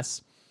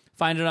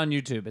 Find it on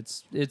YouTube.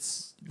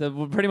 It's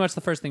pretty much the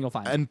first thing you'll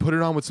find. And put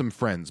it on with some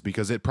friends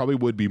because it probably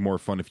would be more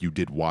fun if you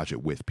did watch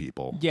it with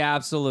people. Yeah,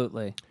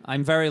 absolutely.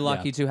 I'm very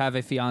lucky to have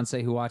a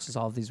fiance who watches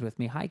all of these with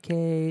me. Hi,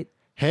 Kate.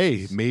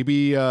 Hey,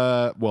 maybe,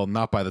 well,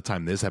 not by the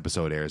time this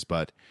episode airs,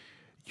 but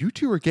you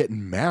two are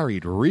getting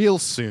married real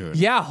soon.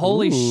 Yeah,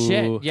 holy Ooh.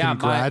 shit. Yeah,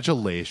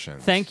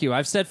 Congratulations. thank you.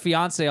 I've said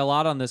fiance a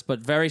lot on this, but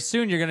very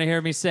soon you're going to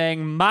hear me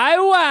saying my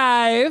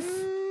wife.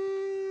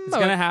 It's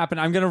going to happen.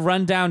 I'm going to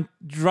run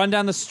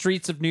down the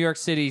streets of New York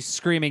City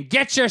screaming,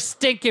 "Get your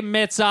stinking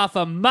mitts off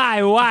of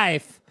my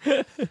wife."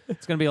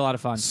 It's going to be a lot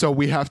of fun. So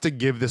we have to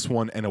give this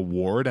one an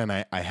award, and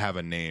I have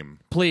a name.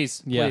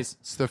 Please, Yeah. please.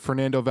 It's the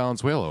Fernando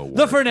Valenzuela Award.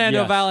 The Fernando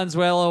Yes.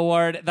 Valenzuela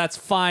Award. That's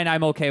fine.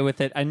 I'm okay with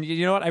it. And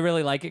you know what? I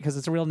really like it because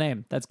it's a real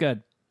name. That's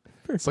good.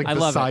 It's like I the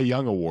love Cy it.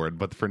 Young Award,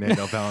 but the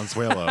Fernando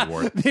Valenzuela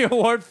Award. The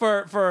award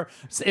for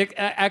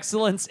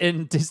excellence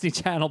in Disney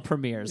Channel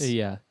premieres.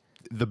 Yeah.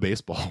 The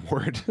Baseball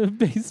Award.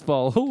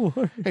 Baseball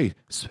award. Hey,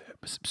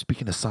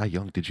 speaking of Cy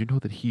Young, did you know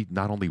that he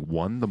not only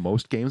won the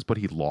most games, but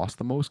he lost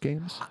the most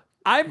games?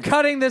 I'm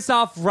cutting this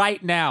off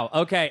right now.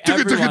 Okay,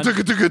 everyone.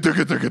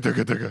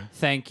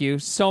 Thank you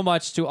so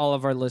much to all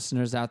of our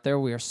listeners out there.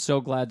 We are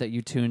so glad that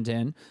you tuned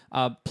in.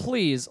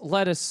 Please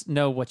let us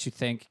know what you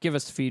think. Give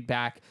us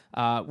feedback.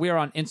 We are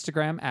on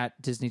Instagram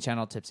at Disney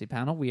Channel Tipsy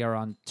Panel. We are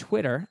on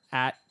Twitter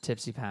at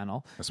Tipsy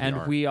Panel. Yes, we and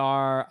are. we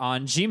are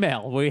on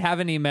Gmail. We have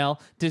an email,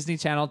 Disney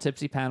Channel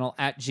Tipsy Panel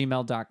at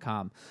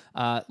gmail.com.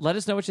 Let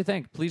us know what you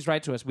think. Please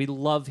write to us. We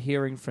love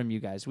hearing from you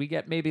guys. We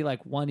get maybe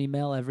like one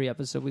email every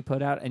episode we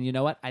put out. And you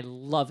know what? I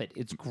love it.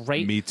 It's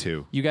great. Me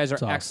too. You guys are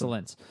awesome.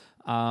 excellent.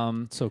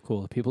 So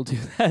cool. People do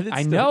that. It's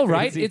I so know,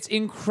 right? crazy. It's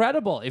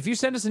incredible. If you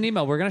send us an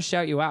email, we're going to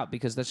shout you out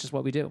because that's just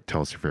what we do.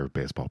 Tell us your favorite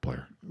baseball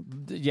player.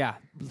 Yeah,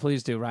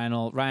 please do.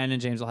 Ryan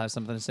and James will have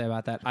something to say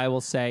about that. I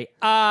will say,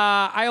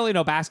 I only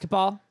know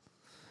basketball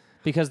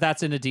because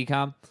that's in a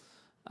decom.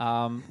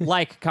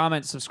 Like,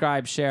 comment,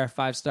 subscribe, share,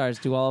 5 stars,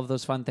 do all of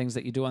those fun things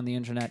that you do on the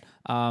internet.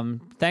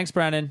 Thanks,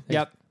 Brennan.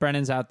 Yep,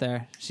 Brennan's out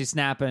there. She's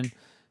snapping.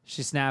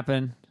 She's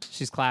snapping.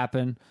 She's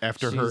clapping.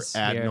 After her She's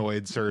here.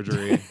 adenoid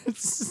surgery.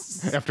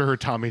 After her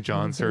Tommy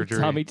John surgery.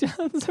 Tommy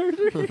John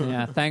surgery.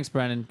 Yeah, thanks,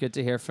 Brennan. Good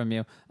to hear from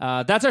you.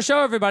 That's our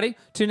show, everybody.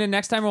 Tune in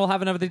next time. We'll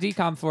have another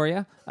decom for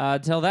you.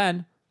 Till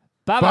then,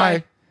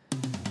 bye-bye. Bye.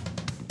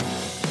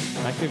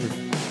 My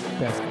favorite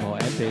basketball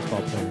and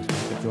baseball player is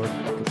Michael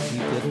Jordan because he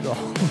did it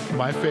all.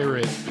 My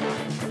favorite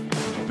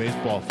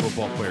baseball,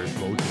 football player is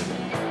Bo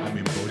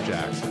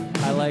Jackson.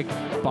 I like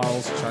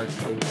Barles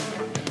Charkley.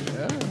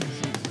 Yeah,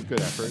 good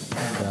effort.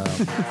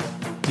 And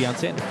Deion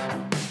Sanders.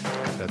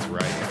 That's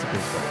right. That's a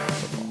baseball,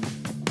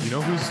 football. You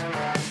know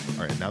who's...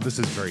 All right, now this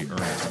is very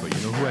earnest, but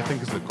you know who I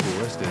think is the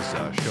coolest is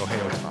Shohei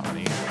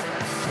Ohtani.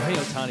 Shohei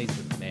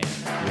Ohtani's the man.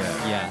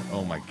 Yeah. Yeah.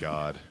 Oh, my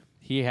God.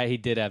 He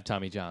did have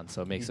Tommy John,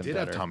 so it makes He him did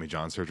better. have Tommy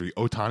John surgery.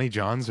 Ohtani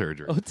John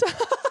surgery.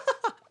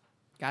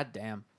 God damn.